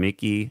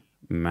Mickey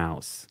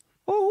Mouse?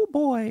 Oh,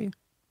 boy.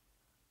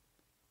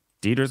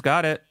 Deidre's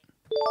got it.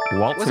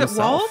 Walt Was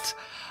himself. it Walt?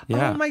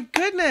 Yeah. Oh, my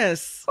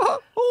goodness.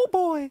 Oh,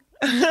 boy.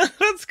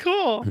 That's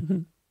cool.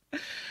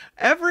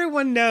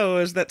 Everyone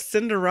knows that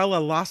Cinderella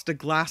lost a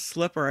glass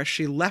slipper as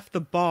she left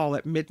the ball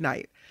at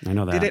midnight. I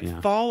know that. Did it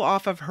yeah. fall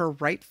off of her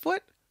right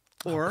foot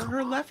or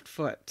her left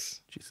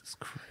foot? Jesus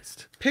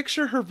Christ.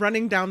 Picture her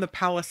running down the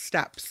palace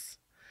steps.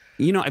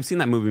 You know, I've seen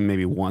that movie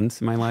maybe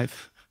once in my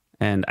life,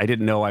 and I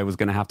didn't know I was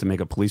going to have to make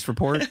a police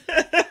report.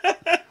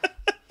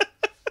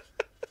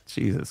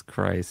 Jesus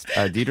Christ.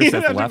 Deidre You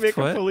says have to left make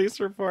foot. a police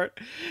report.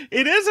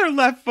 It is her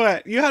left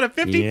foot. You had a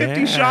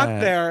 50-50 shot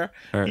there.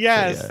 Or-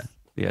 Yes.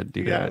 Yeah,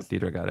 Deidre, Yes.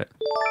 Deidre got it.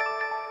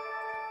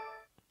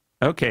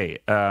 Okay.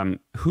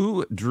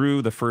 Who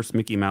drew the first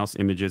Mickey Mouse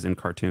images in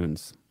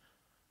cartoons?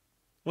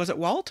 Was it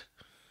Walt?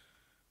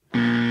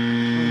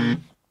 Who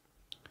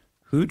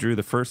drew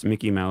the first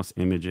Mickey Mouse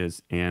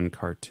images and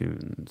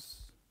cartoons?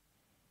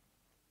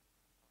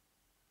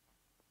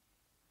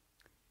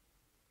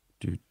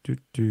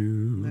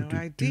 No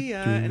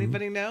idea.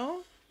 Anybody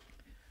know?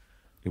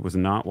 It was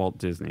not Walt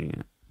Disney.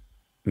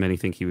 Many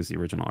think he was the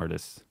original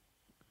artist.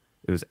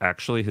 It was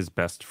actually his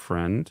best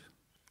friend.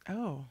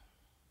 Oh.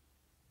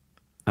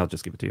 I'll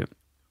just give it to you.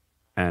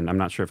 And I'm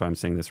not sure if I'm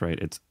saying this right.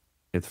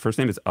 Its first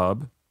name is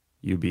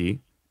U-B,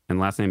 and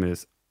last name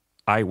is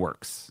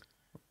Iwerks.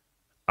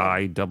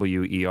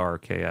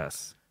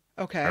 Iwerks.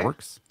 Okay.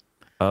 Iwerks?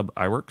 Iwerks.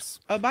 Iwerks.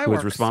 Who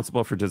was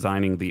responsible for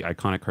designing the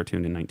iconic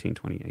cartoon in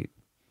 1928.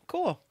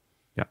 Cool.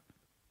 Yeah.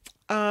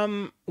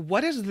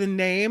 What is the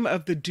name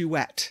of the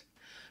duet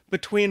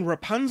between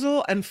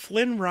Rapunzel and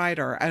Flynn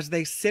Rider as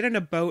they sit in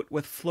a boat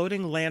with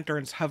floating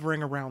lanterns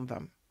hovering around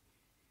them?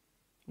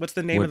 What's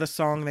the name of the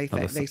song they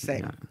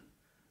sing? Yeah.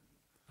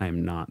 I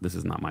am not. This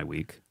is not my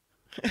week.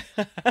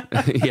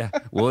 Yeah,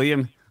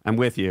 William, I'm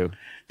with you.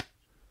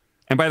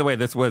 And by the way,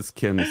 this was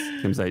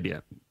Kim's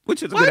idea,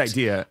 which is a good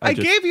idea. I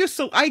gave you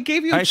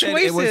choices. Said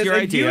it was your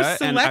idea,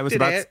 you and I was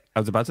selected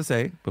about to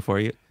say before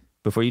you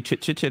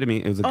chit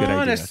me, it was a good idea.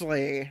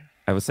 Honestly.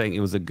 I was saying it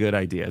was a good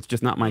idea. It's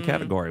just not my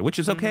category, which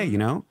is okay. You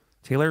know,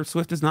 Taylor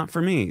Swift is not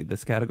for me.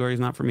 This category is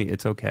not for me.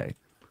 It's okay.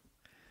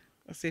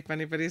 Let's see if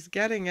anybody's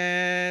getting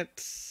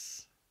it.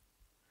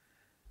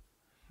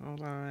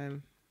 Hold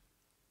on.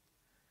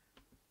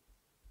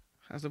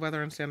 How's the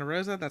weather in Santa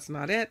Rosa? That's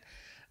not it.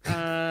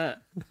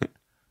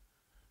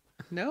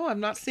 No, I'm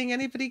not seeing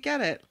anybody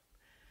get it.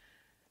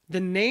 The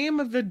name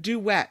of the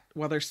duet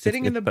while they're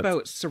sitting in the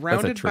boat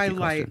surrounded by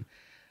light question.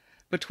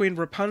 between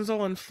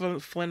Rapunzel and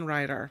Flynn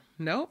Rider.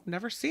 Nope,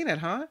 never seen it,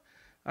 huh?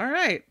 All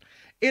right.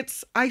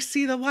 It's I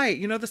See the Light.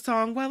 You know the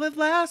song, Well, at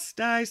Last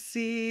I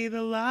See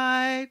the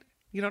Light.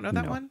 You don't know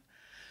that one?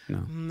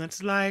 No.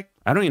 It's like...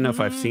 I don't even know if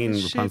I've seen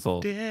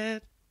Rapunzel.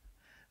 Shifted.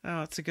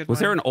 Oh, it's a good one. Was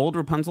there an old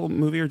Rapunzel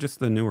movie or just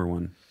the newer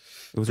one?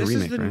 It was a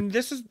remake, right?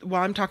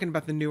 Well, I'm talking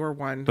about the newer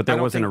one. But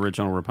there was an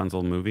original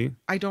Rapunzel movie?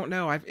 I don't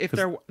know. If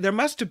there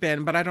must have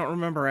been, but I don't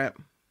remember it.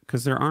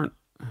 Because they aren't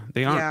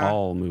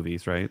all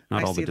movies, right?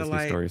 Not all the See the Disney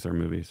light. stories are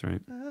movies,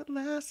 right? At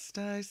last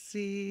I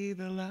see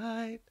the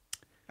light.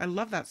 I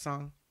love that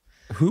song.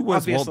 Who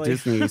was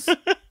Obviously.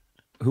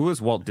 Who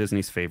was Walt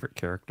Disney's favorite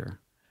character?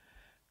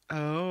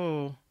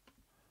 Oh.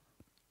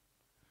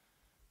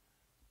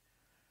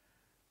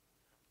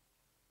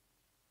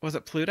 Was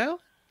it Pluto?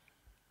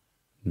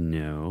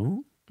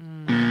 No.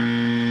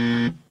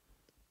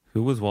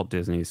 Who was Walt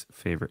Disney's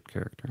favorite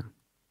character?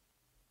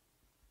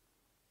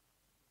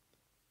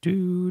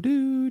 Do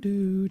do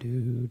do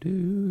do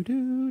do do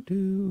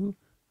do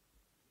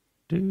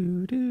do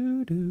do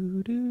do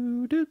do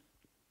do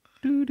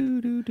do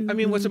do do. I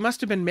mean, it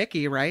must have been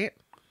Mickey, right?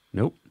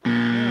 Nope.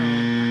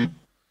 I'll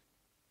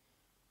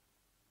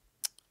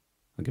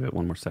give it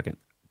one more second.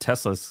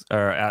 Tesla's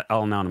or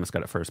Al Anonymous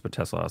got it first, but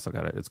Tesla also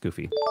got it. It's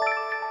Goofy.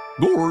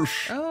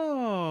 Gorsh.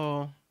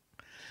 Oh.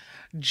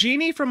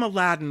 Genie from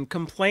Aladdin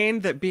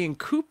complained that being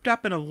cooped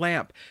up in a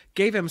lamp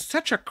gave him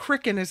such a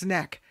crick in his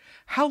neck.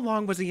 How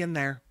long was he in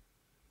there?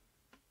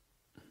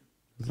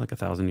 It's like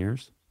 1,000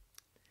 years.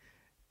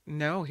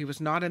 No, he was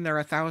not in there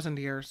 1,000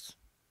 years.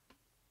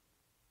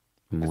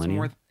 A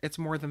millennia. It's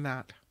more than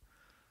that.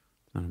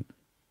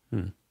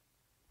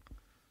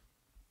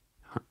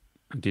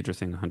 Deidre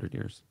saying 100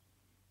 years.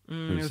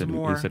 It was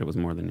more. You said it was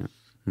more than that.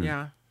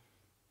 Yeah.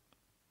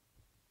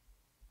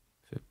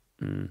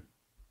 I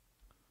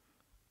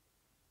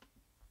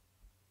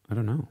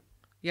don't know.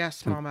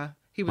 Yes, Mama.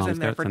 He was Mama's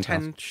in there got for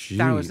 10,000.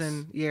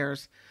 10,000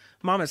 years.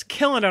 Mama's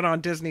killing it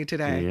on Disney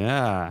today.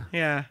 Yeah.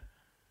 Yeah.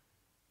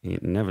 You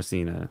ain't never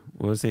seen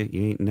what was it?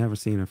 You ain't never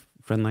seen a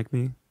friend like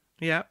me?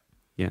 Yep.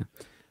 Yeah.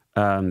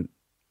 Robin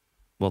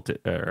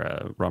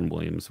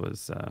Williams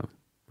was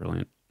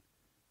brilliant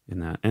in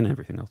that and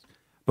everything else.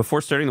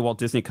 Before starting the Walt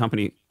Disney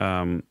Company,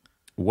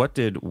 what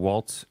did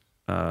Walt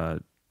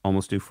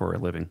almost do for a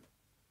living?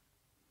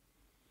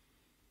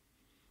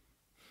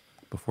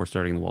 Before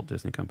starting the Walt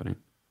Disney Company,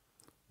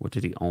 what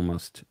did he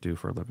almost do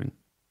for a living?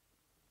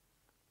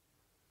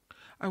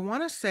 I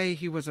want to say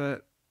he was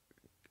a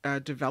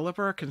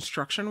developer, a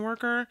construction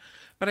worker,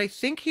 but I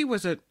think he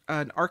was an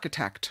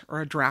architect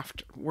or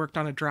worked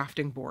on a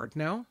drafting board.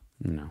 No?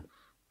 No.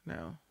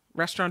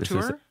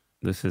 Restaurateur?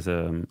 This is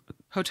a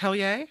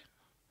hotelier?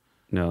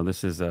 No,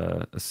 this is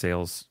a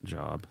sales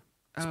job,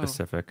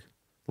 specific,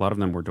 A lot of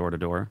them were door to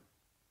door.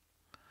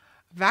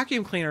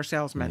 Vacuum cleaner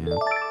salesman. Yeah,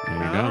 there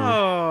you go.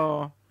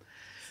 Oh.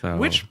 So,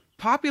 Which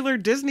popular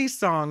Disney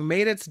song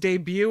made its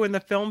debut in the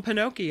film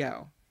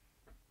Pinocchio?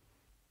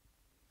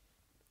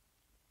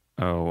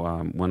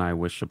 When I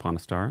Wish Upon a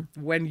Star.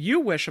 When You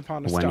Wish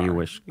Upon a Star. When You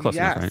Wish. Close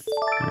enough, right?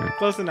 All right.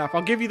 Close enough.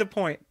 I'll give you the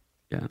point.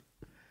 Yeah.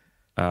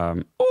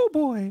 Oh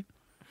boy.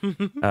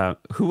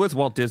 Who was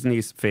Walt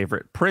Disney's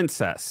favorite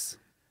princess?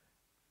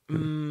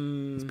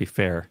 Let's be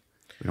fair.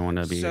 We don't want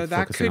to be So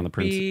that focusing on the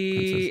could be,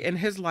 princess. in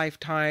his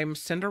lifetime,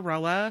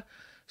 Cinderella,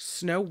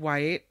 Snow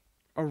White,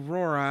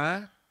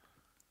 Aurora.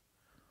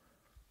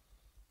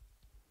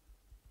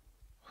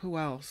 Who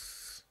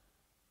else?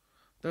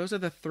 Those are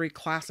the three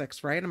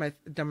classics, right? Am I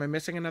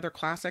missing another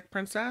classic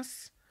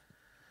princess?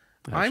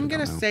 I'm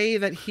going to say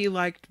that he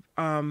liked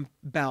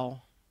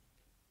Belle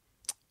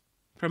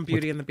from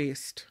Beauty and the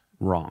Beast.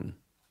 Wrong.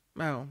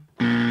 Oh.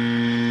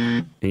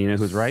 And you know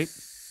who's right?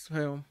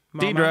 Who?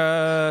 Mama?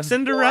 Deidre.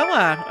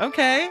 Cinderella.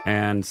 Okay.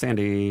 And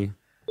Sandy.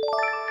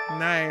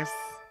 Nice.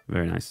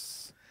 Very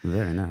nice.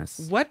 Very nice.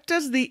 What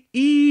does the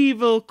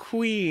evil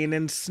queen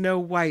in Snow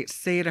White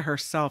say to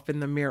herself in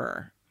the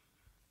mirror?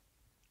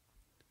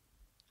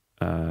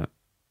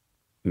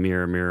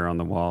 Mirror, mirror on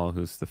the wall,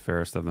 who's the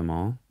fairest of them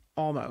all?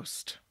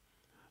 Almost.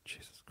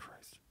 Jesus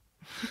Christ.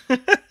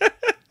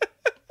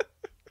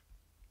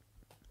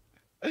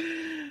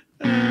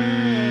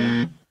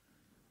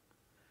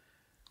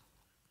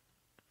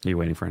 Are you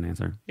waiting for an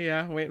answer?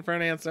 Yeah, waiting for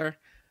an answer.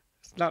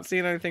 Not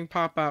seeing anything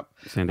pop up.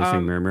 Sandy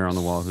saying mirror, mirror on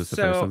the wall, who's the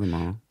fairest of them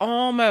all?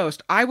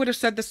 Almost. I would have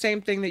said the same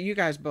thing that you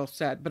guys both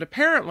said, but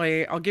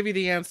apparently, I'll give you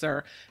the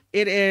answer.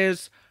 It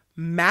is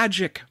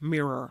magic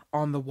mirror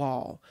on the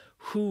wall.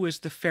 Who is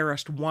the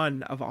fairest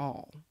one of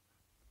all?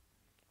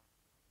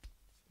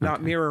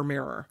 Not mirror,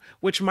 mirror,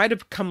 which might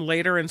have come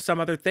later in some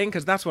other thing,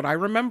 because that's what I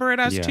remember it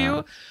as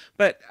too.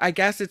 But I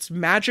guess it's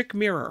magic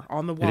mirror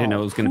on the wall. I didn't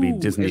know it was going to be Who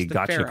Disney is the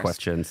gotcha fairest?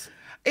 questions.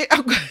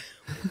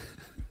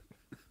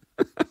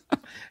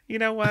 You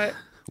know what?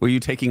 Were you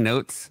taking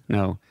notes?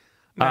 No.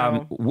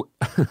 No.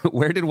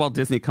 Where did Walt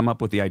Disney come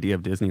up with the idea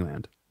of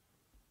Disneyland?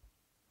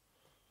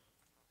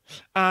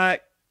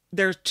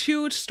 There's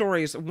two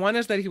stories. One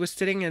is that he was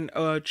sitting in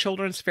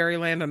Children's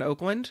Fairyland in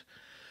Oakland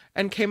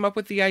and came up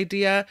with the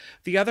idea.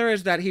 The other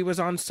is that he was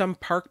on some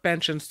park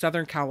bench in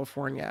Southern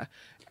California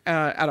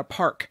at a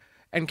park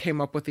and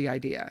came up with the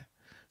idea.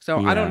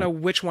 So I don't know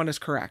which one is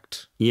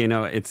correct. You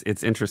know, it's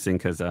interesting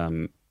because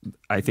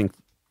I think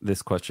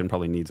this question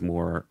probably needs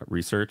more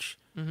research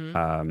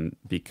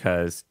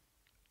because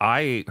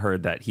I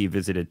heard that he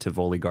visited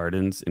Tivoli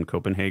Gardens in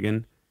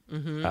Copenhagen.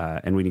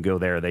 And when you go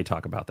there, they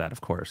talk about that, of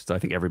course. So I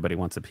think everybody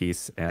wants a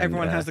piece. And,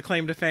 Everyone has the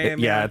claim to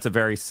fame. It's a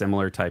very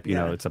similar type. You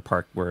know, it's a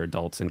park where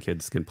adults and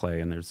kids can play,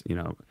 and there's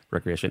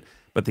recreation.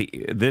 But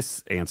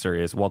this answer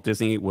is Walt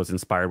Disney was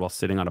inspired while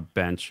sitting on a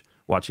bench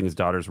watching his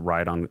daughters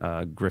ride on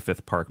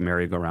Griffith Park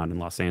merry-go-round in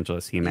Los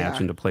Angeles. He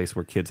imagined a place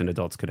where kids and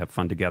adults could have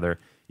fun together.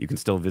 You can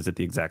still visit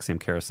the exact same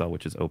carousel,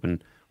 which is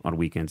open on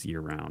weekends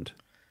year-round.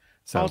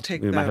 So I'll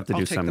take we might have to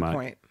do some. the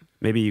point.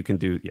 Maybe you can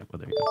do. Yeah, well,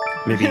 there you go.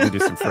 Maybe you can do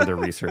some further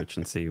research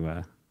and see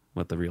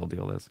what the real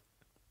deal is.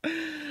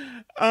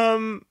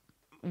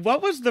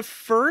 What was the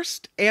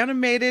first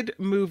animated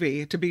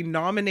movie to be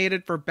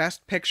nominated for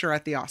Best Picture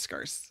at the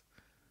Oscars?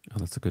 Oh,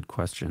 that's a good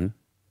question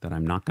that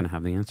I'm not going to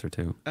have the answer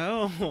to.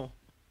 Oh,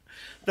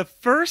 the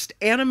first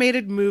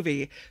animated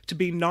movie to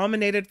be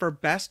nominated for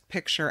Best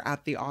Picture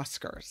at the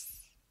Oscars.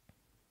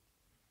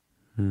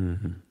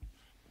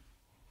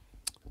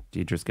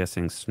 Deidre's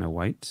guessing Snow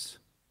White.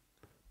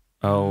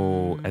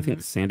 Oh, I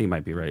think Sandy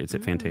might be right. Is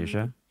it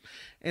Fantasia?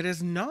 It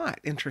is not,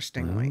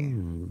 interestingly.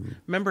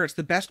 Remember, it's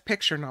the Best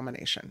Picture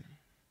nomination.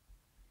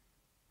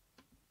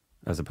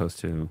 As opposed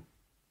to?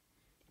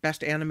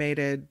 Best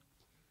Animated.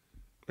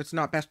 It's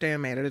not Best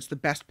Animated. It's the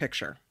Best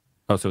Picture.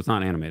 Oh, so it's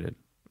not animated.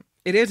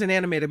 It is an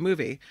animated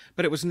movie,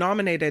 but it was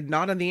nominated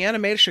not in the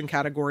animation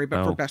category,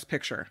 but for Best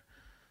Picture.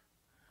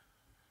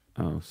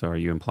 Oh, so are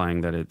you implying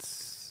that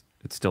it's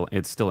still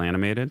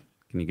animated?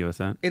 Can you give us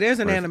that? It is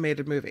an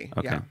animated movie.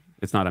 Okay. Yeah.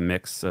 It's not a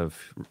mix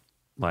of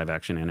live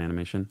action and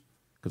animation?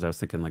 Because I was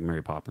thinking like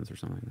Mary Poppins or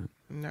something like that.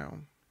 No.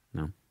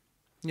 No?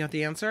 You know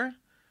the answer?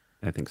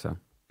 I think so.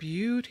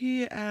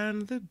 Beauty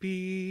and the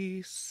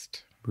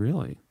Beast.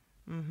 Really?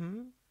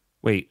 Mm-hmm.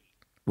 Wait,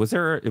 was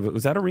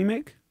that a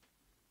remake?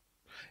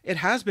 It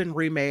has been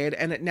remade,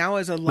 and it now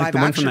is a Like live the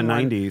one action from the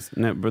 90s.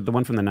 No, but the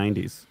one from the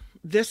 90s.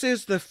 This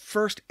is the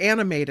first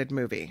animated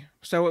movie.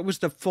 So it was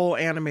the full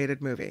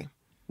animated movie.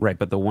 Right,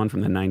 but the one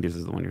from the 90s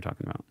is the one you're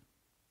talking about.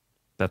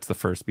 That's the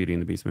first Beauty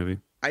and the Beast movie?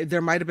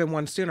 There might have been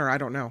one sooner. I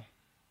don't know.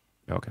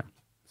 Okay.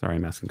 Sorry,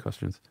 I'm asking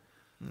questions.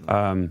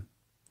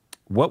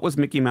 What was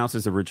Mickey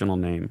Mouse's original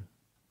name?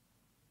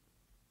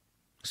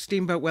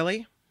 Steamboat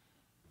Willie?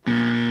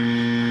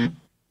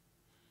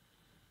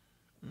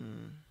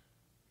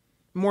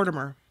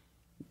 Mortimer.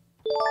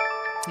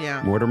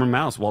 Yeah. Mortimer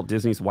Mouse. Walt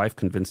Disney's wife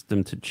convinced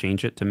him to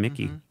change it to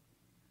Mickey.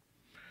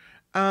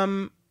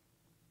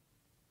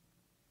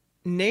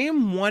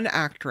 Name one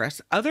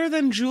actress other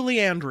than Julie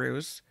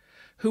Andrews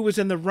who was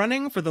in the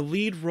running for the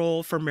lead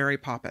role for Mary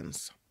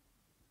Poppins?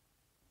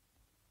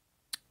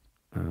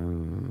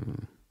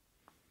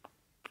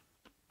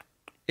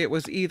 It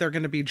was either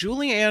going to be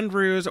Julie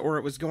Andrews or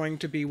it was going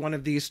to be one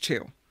of these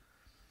two.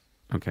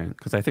 Okay,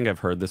 because I think I've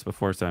heard this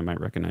before, so I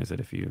might recognize it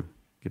if you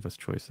give us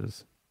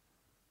choices.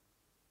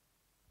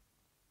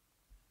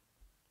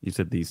 You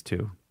said these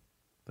two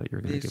that you're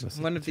going to give us.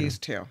 One of these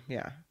two,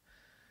 yeah.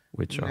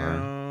 Which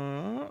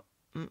are?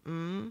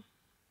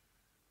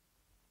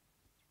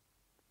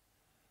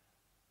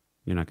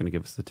 You're not going to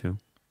give us the two?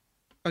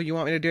 Oh, you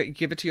want me to do it?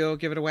 Give it to you?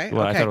 Give it away?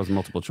 Well, okay. I thought it was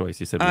multiple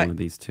choice. You said one of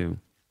these two.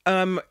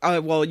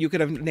 Well, you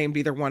could have named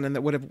either one and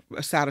that would have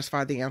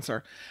satisfied the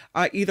answer.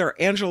 Either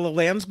Angela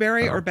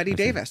Lansbury or Betty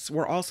Davis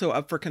were also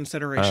up for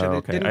consideration. Oh,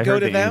 okay. It didn't go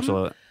to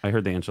them. I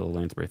heard the Angela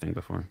Lansbury thing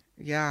before.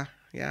 Yeah.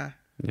 Yeah,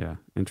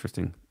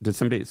 interesting. Did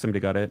somebody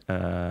got it?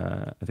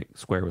 I think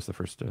Square was the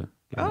first to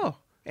get it.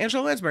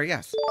 Angela Lansbury,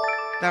 yes.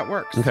 That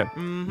works. Okay.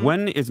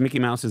 When is Mickey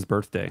Mouse's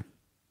birthday?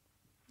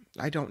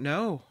 I don't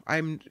know.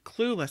 I'm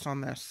clueless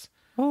on this.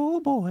 Oh,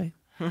 boy.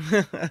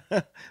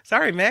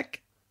 Sorry, Mick.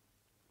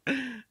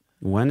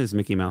 When is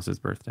Mickey Mouse's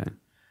birthday?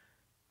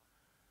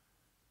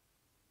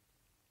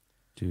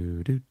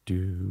 Do, do,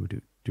 do,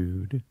 do,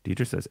 do, do.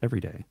 Deidre says every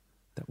day.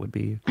 That would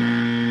be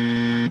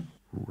wrong.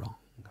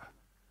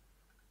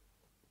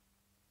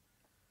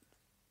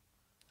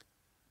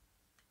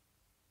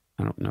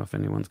 I don't know if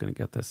anyone's going to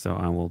get this, so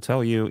I will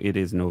tell you it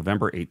is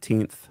November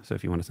 18th. So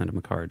if you want to send him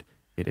a card,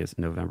 it is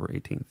November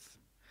 18th.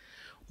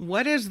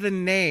 What is the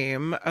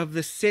name of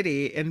the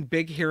city in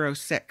Big Hero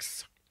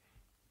 6?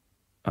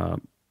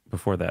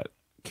 Before that,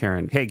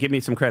 Karen. Hey, give me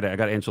some credit. I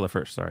got Angela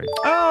first. Sorry.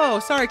 Oh,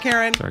 sorry,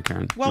 Karen. Sorry,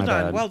 Karen. Well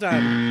done. Bad. Well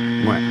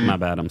done. My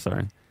bad. I'm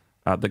sorry.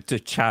 The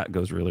chat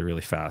goes really,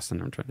 really fast,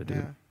 and I'm trying to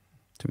do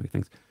too many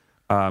things.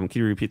 Can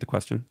you repeat the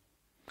question?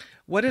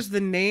 What is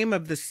the name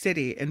of the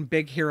city in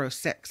Big Hero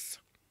 6?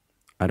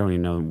 I don't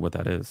even know what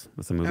that is.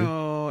 What's the movie?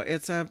 Oh,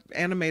 it's an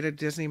animated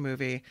Disney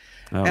movie.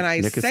 Oh, and I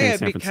Nick is say it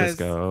San because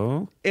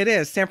Francisco. it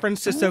is San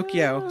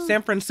Francisco.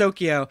 San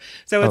Francisco.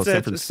 So it's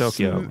San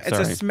Francisco. It's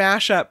a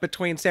smash up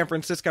between San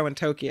Francisco and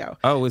Tokyo.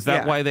 Oh, is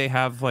that why they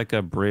have like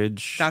a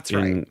bridge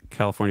in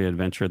California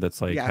Adventure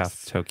that's like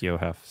half Tokyo,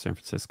 half San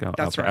Francisco?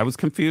 That's right. I was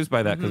confused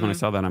by that because when I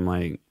saw that, I'm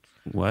like,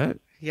 what?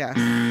 Yes.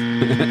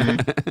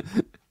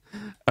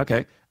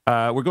 Okay.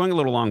 We're going a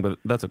little long, but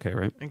that's okay,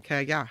 right?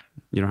 Okay, yeah.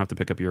 You don't have to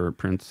pick up your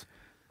prints.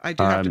 I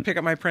do have to pick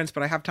up my prints,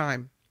 but I have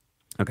time.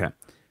 Okay.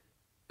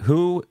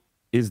 Who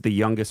is the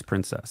youngest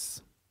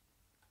princess?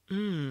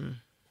 Like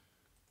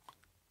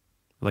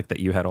that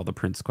you had all the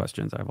prince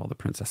questions. I have all the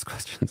princess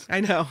questions. I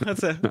know.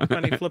 That's a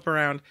funny flip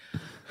around.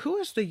 Who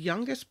is the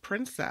youngest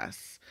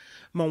princess?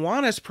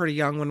 Moana's pretty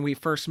young when we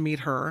first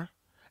meet her.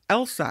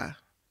 Elsa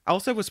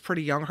was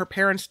pretty young. Her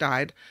parents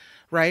died,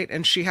 right?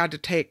 And she had to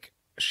take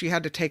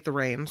the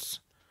reins.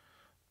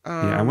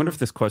 Yeah, I wonder if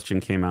this question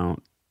came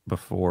out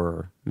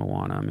before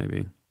Moana,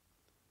 maybe.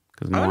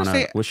 Because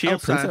Moana, was she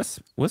Elsa. A princess?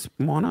 Was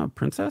Moana a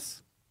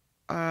princess?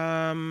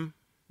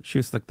 She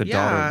was like the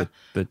daughter of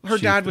the her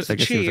chief. dad was the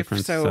chief,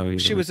 so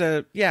she was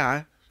a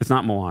It's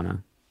not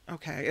Moana.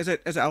 Okay, is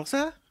it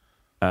Elsa?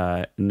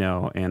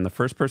 No, and the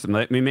first person.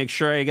 Let me make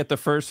sure I get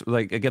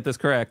get this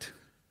correct.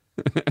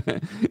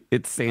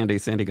 It's Sandy.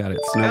 Sandy got it.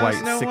 Snow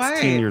White.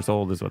 16 years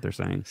old is what they're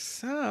saying.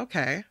 So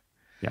okay.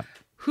 Yeah.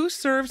 Who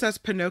serves as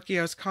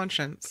Pinocchio's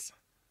conscience?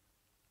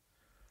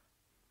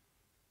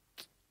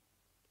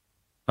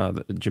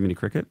 Jiminy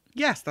Cricket?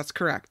 Yes, that's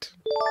correct.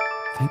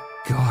 Thank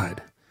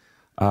God.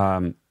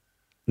 Now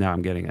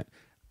I'm getting it.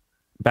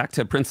 Back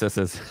to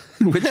princesses.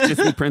 Which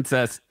Disney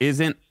princess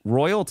isn't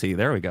royalty?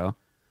 There we go.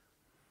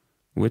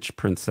 Which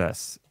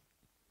princess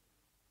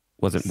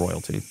wasn't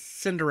royalty?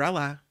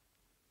 Cinderella.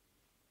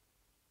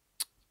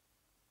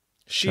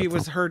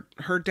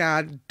 Her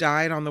dad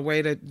died on the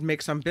way to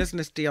make some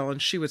business deal,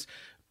 and she was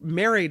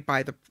married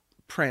by the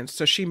prince,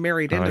 so she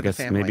married into the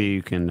family. Maybe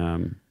you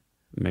can.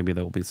 Maybe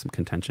there will be some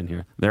contention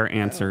here. Their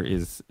answer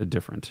is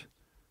different.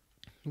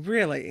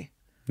 Really?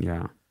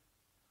 Yeah.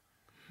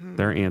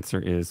 Their answer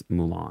is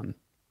Mulan.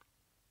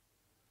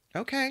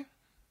 Okay.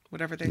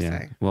 Whatever they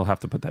say. We'll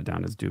have to put that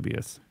down as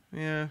dubious.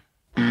 Yeah.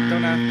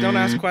 Don't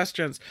ask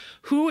questions.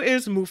 Who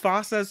is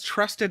Mufasa's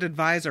trusted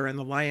advisor in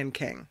The Lion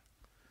King?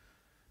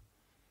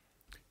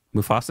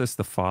 Mufasa's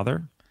the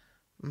father?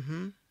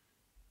 Mm-hmm.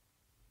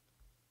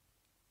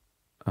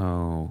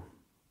 Oh.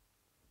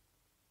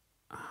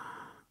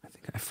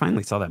 I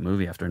finally saw that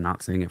movie after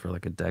not seeing it for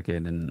like a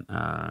decade, and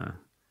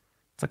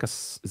it's like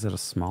is it a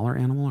smaller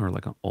animal or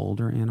like an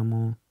older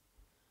animal?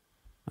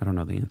 I don't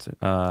know the answer.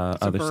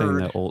 They're saying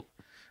the old.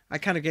 I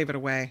kind of gave it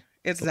away.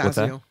 It's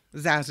Zazu.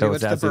 Zazu. Oh,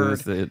 it's the bird.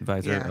 Is the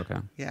advisor. Yeah. Okay.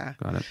 Yeah.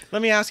 Got it.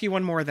 Let me ask you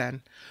one more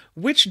then.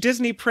 Which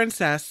Disney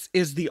princess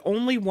is the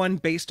only one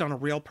based on a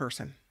real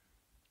person?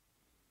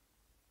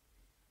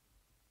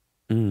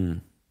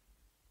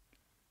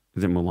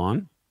 Is it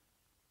Mulan?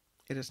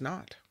 It is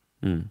not.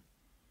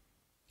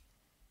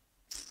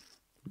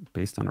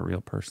 Based on a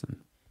real person.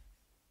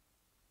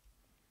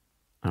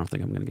 I don't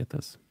think I'm going to get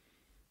this.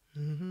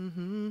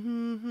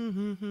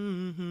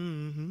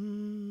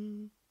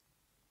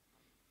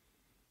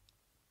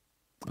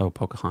 Oh,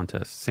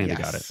 Pocahontas. Sandy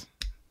got it.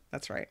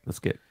 That's right. Let's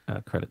get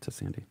credit to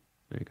Sandy.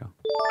 There you go.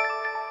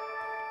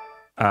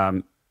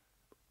 I'm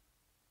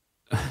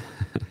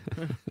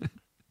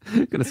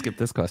going to skip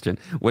this question.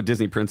 What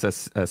Disney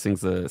princess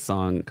sings the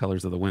song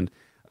Colors of the Wind?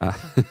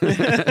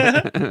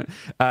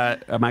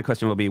 My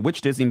question will be, which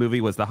Disney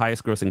movie was the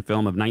highest grossing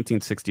film of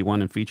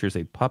 1961 and features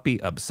a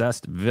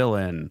puppy-obsessed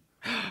villain?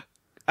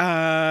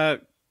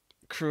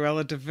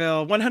 Cruella de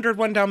Vil.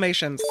 101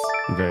 Dalmatians.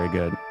 Very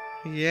good.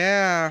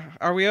 Yeah.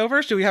 Are we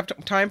over? Do we have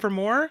time for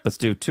more? Let's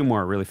do two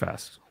more really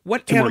fast.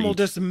 What animal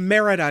does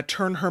Merida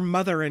turn her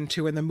mother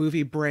into in the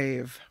movie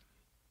Brave?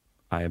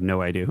 I have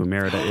no idea who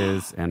Merida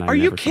is, and Are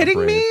you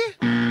kidding me?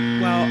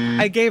 Well,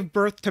 I gave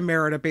birth to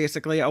Merida,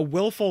 basically, a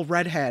willful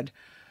redhead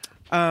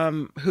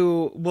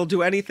who will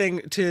do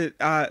anything to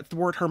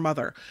thwart her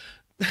mother.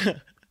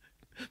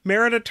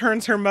 Merida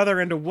turns her mother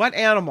into what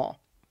animal?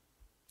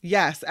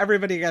 Yes,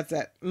 everybody gets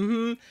it.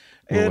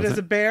 It is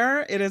a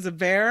bear. It is a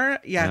bear.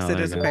 Yes, it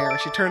is a bear.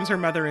 She turns her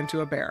mother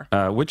into a bear.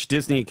 Which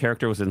Disney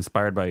character was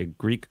inspired by a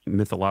Greek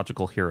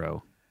mythological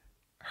hero?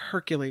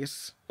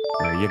 Hercules.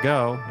 There you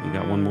go. You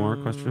got one more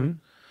question?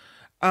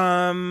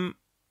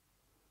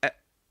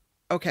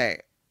 Okay.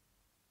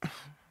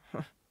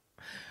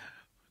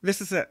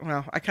 This is it.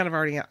 Well, I kind of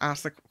already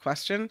asked the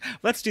question.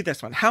 Let's do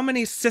this one. How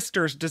many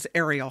sisters does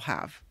Ariel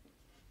have?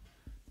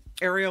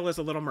 Ariel is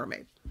a little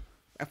mermaid.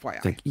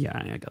 FYI. Yeah,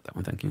 I got that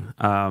one. Thank you.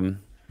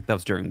 That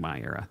was during my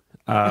era.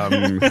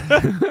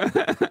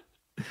 I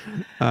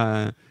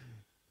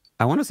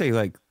want to say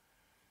like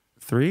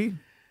 3.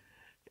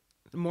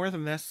 More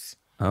than this.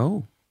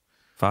 Oh,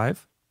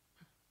 5.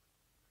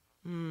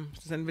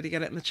 Does anybody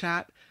get it in the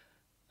chat?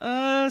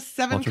 7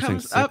 Walter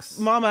comes up.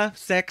 Mama,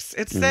 6.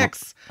 It's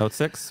 6. Oh, it's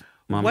 6.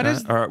 Mom what got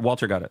is... it? Or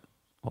Walter got it.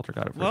 Walter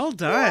got it first. Well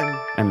done.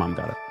 And Mom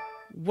got it.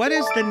 What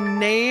is the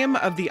name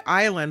of the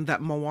island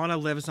that Moana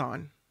lives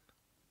on?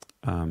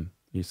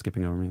 You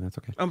skipping over me? That's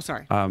okay. Oh, I'm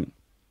sorry.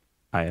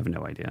 I have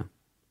no idea.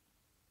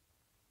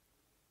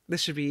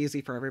 This should be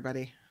easy for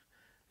everybody,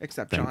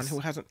 except Thanks. John, who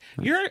hasn't.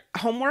 Your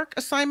homework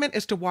assignment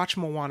is to watch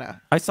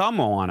Moana. I saw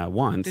Moana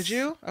once. Did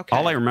you? Okay.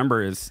 All I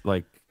remember is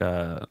like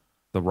the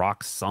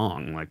Rock's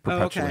song, like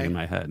perpetually in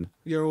my head.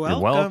 You're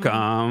welcome.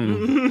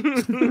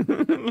 You're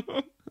welcome.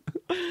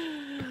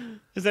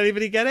 Does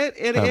anybody get it?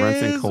 It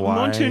is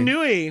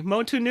Motunui.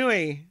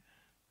 Motunui.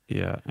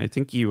 Yeah, I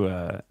think you,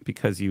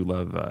 because you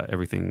love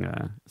everything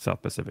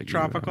South Pacific.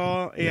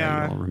 Tropical,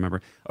 yeah. You'll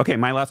remember. Okay,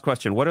 my last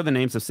question. What are the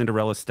names of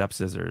Cinderella's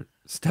stepsisters?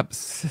 Not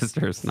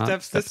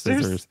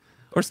stepsisters.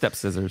 Or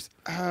stepscissors.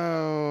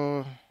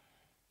 Oh.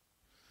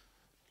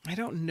 I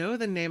don't know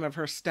the name of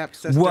her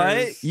stepsisters.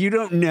 What? You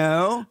don't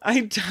know?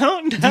 I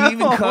don't know. Do you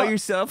even call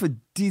yourself a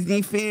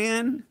Disney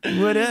fan?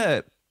 What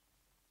up?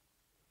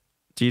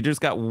 So you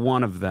just got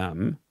one of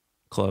them.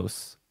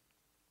 Close.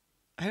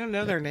 I don't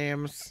know their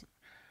names.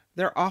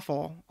 They're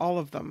awful, all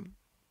of them.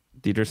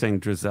 Deidre's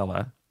saying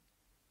Drizella.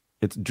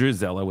 It's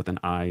Drizella with an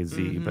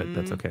I-Z, but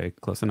that's okay.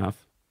 Close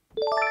enough.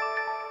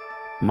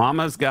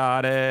 Mama's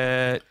got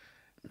it.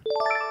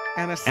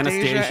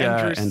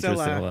 Anastasia and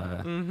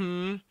Drusilla.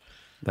 Mm-hmm.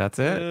 That's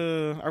it.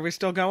 Are we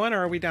still going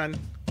or are we done?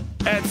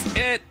 That's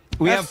it.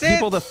 We have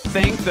people to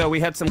thank, though. We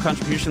had some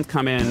contributions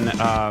come in.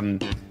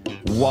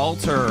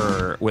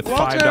 Walter with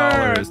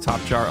 $5.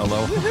 Top Jar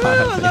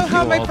Aloha.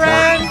 Aloha, my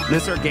friend.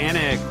 Miss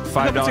Organic,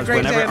 $5.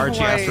 Whenever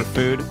Archie asks for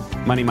food,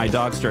 Money My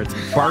Dog starts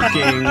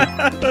barking.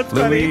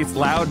 Luis,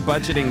 loud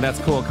budgeting. That's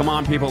cool. Come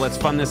on, people. Let's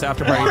fund this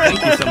after party.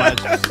 Thank you so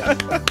much.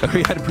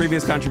 We had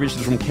previous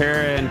contributions from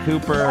Karen,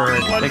 Cooper.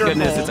 Thank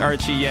goodness it's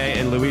Archie, yay,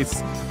 and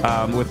Luis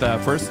with the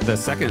first of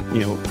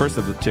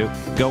the two.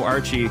 Go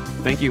Archie.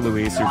 Thank you,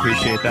 Luis. We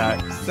appreciate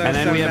that. And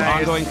then we have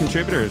ongoing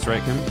contributors,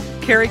 right, Kim?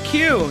 Carrie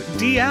Q,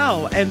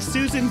 DL, and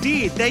Susan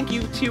D. Thank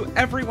you to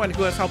everyone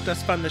who has helped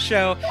us fund the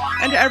show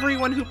and to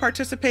everyone who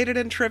participated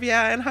in trivia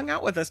and hung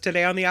out with us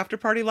today on the After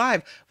Party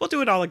Live. We'll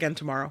do it all again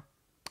tomorrow.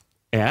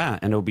 Yeah,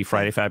 and it'll be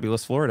Friday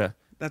Fabulous Florida.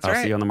 That's right.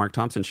 I'll see you on the Mark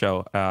Thompson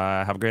Show.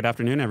 Have a great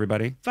afternoon,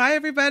 everybody. Bye,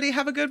 everybody.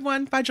 Have a good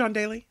one. Bye, John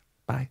Daly.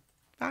 Bye.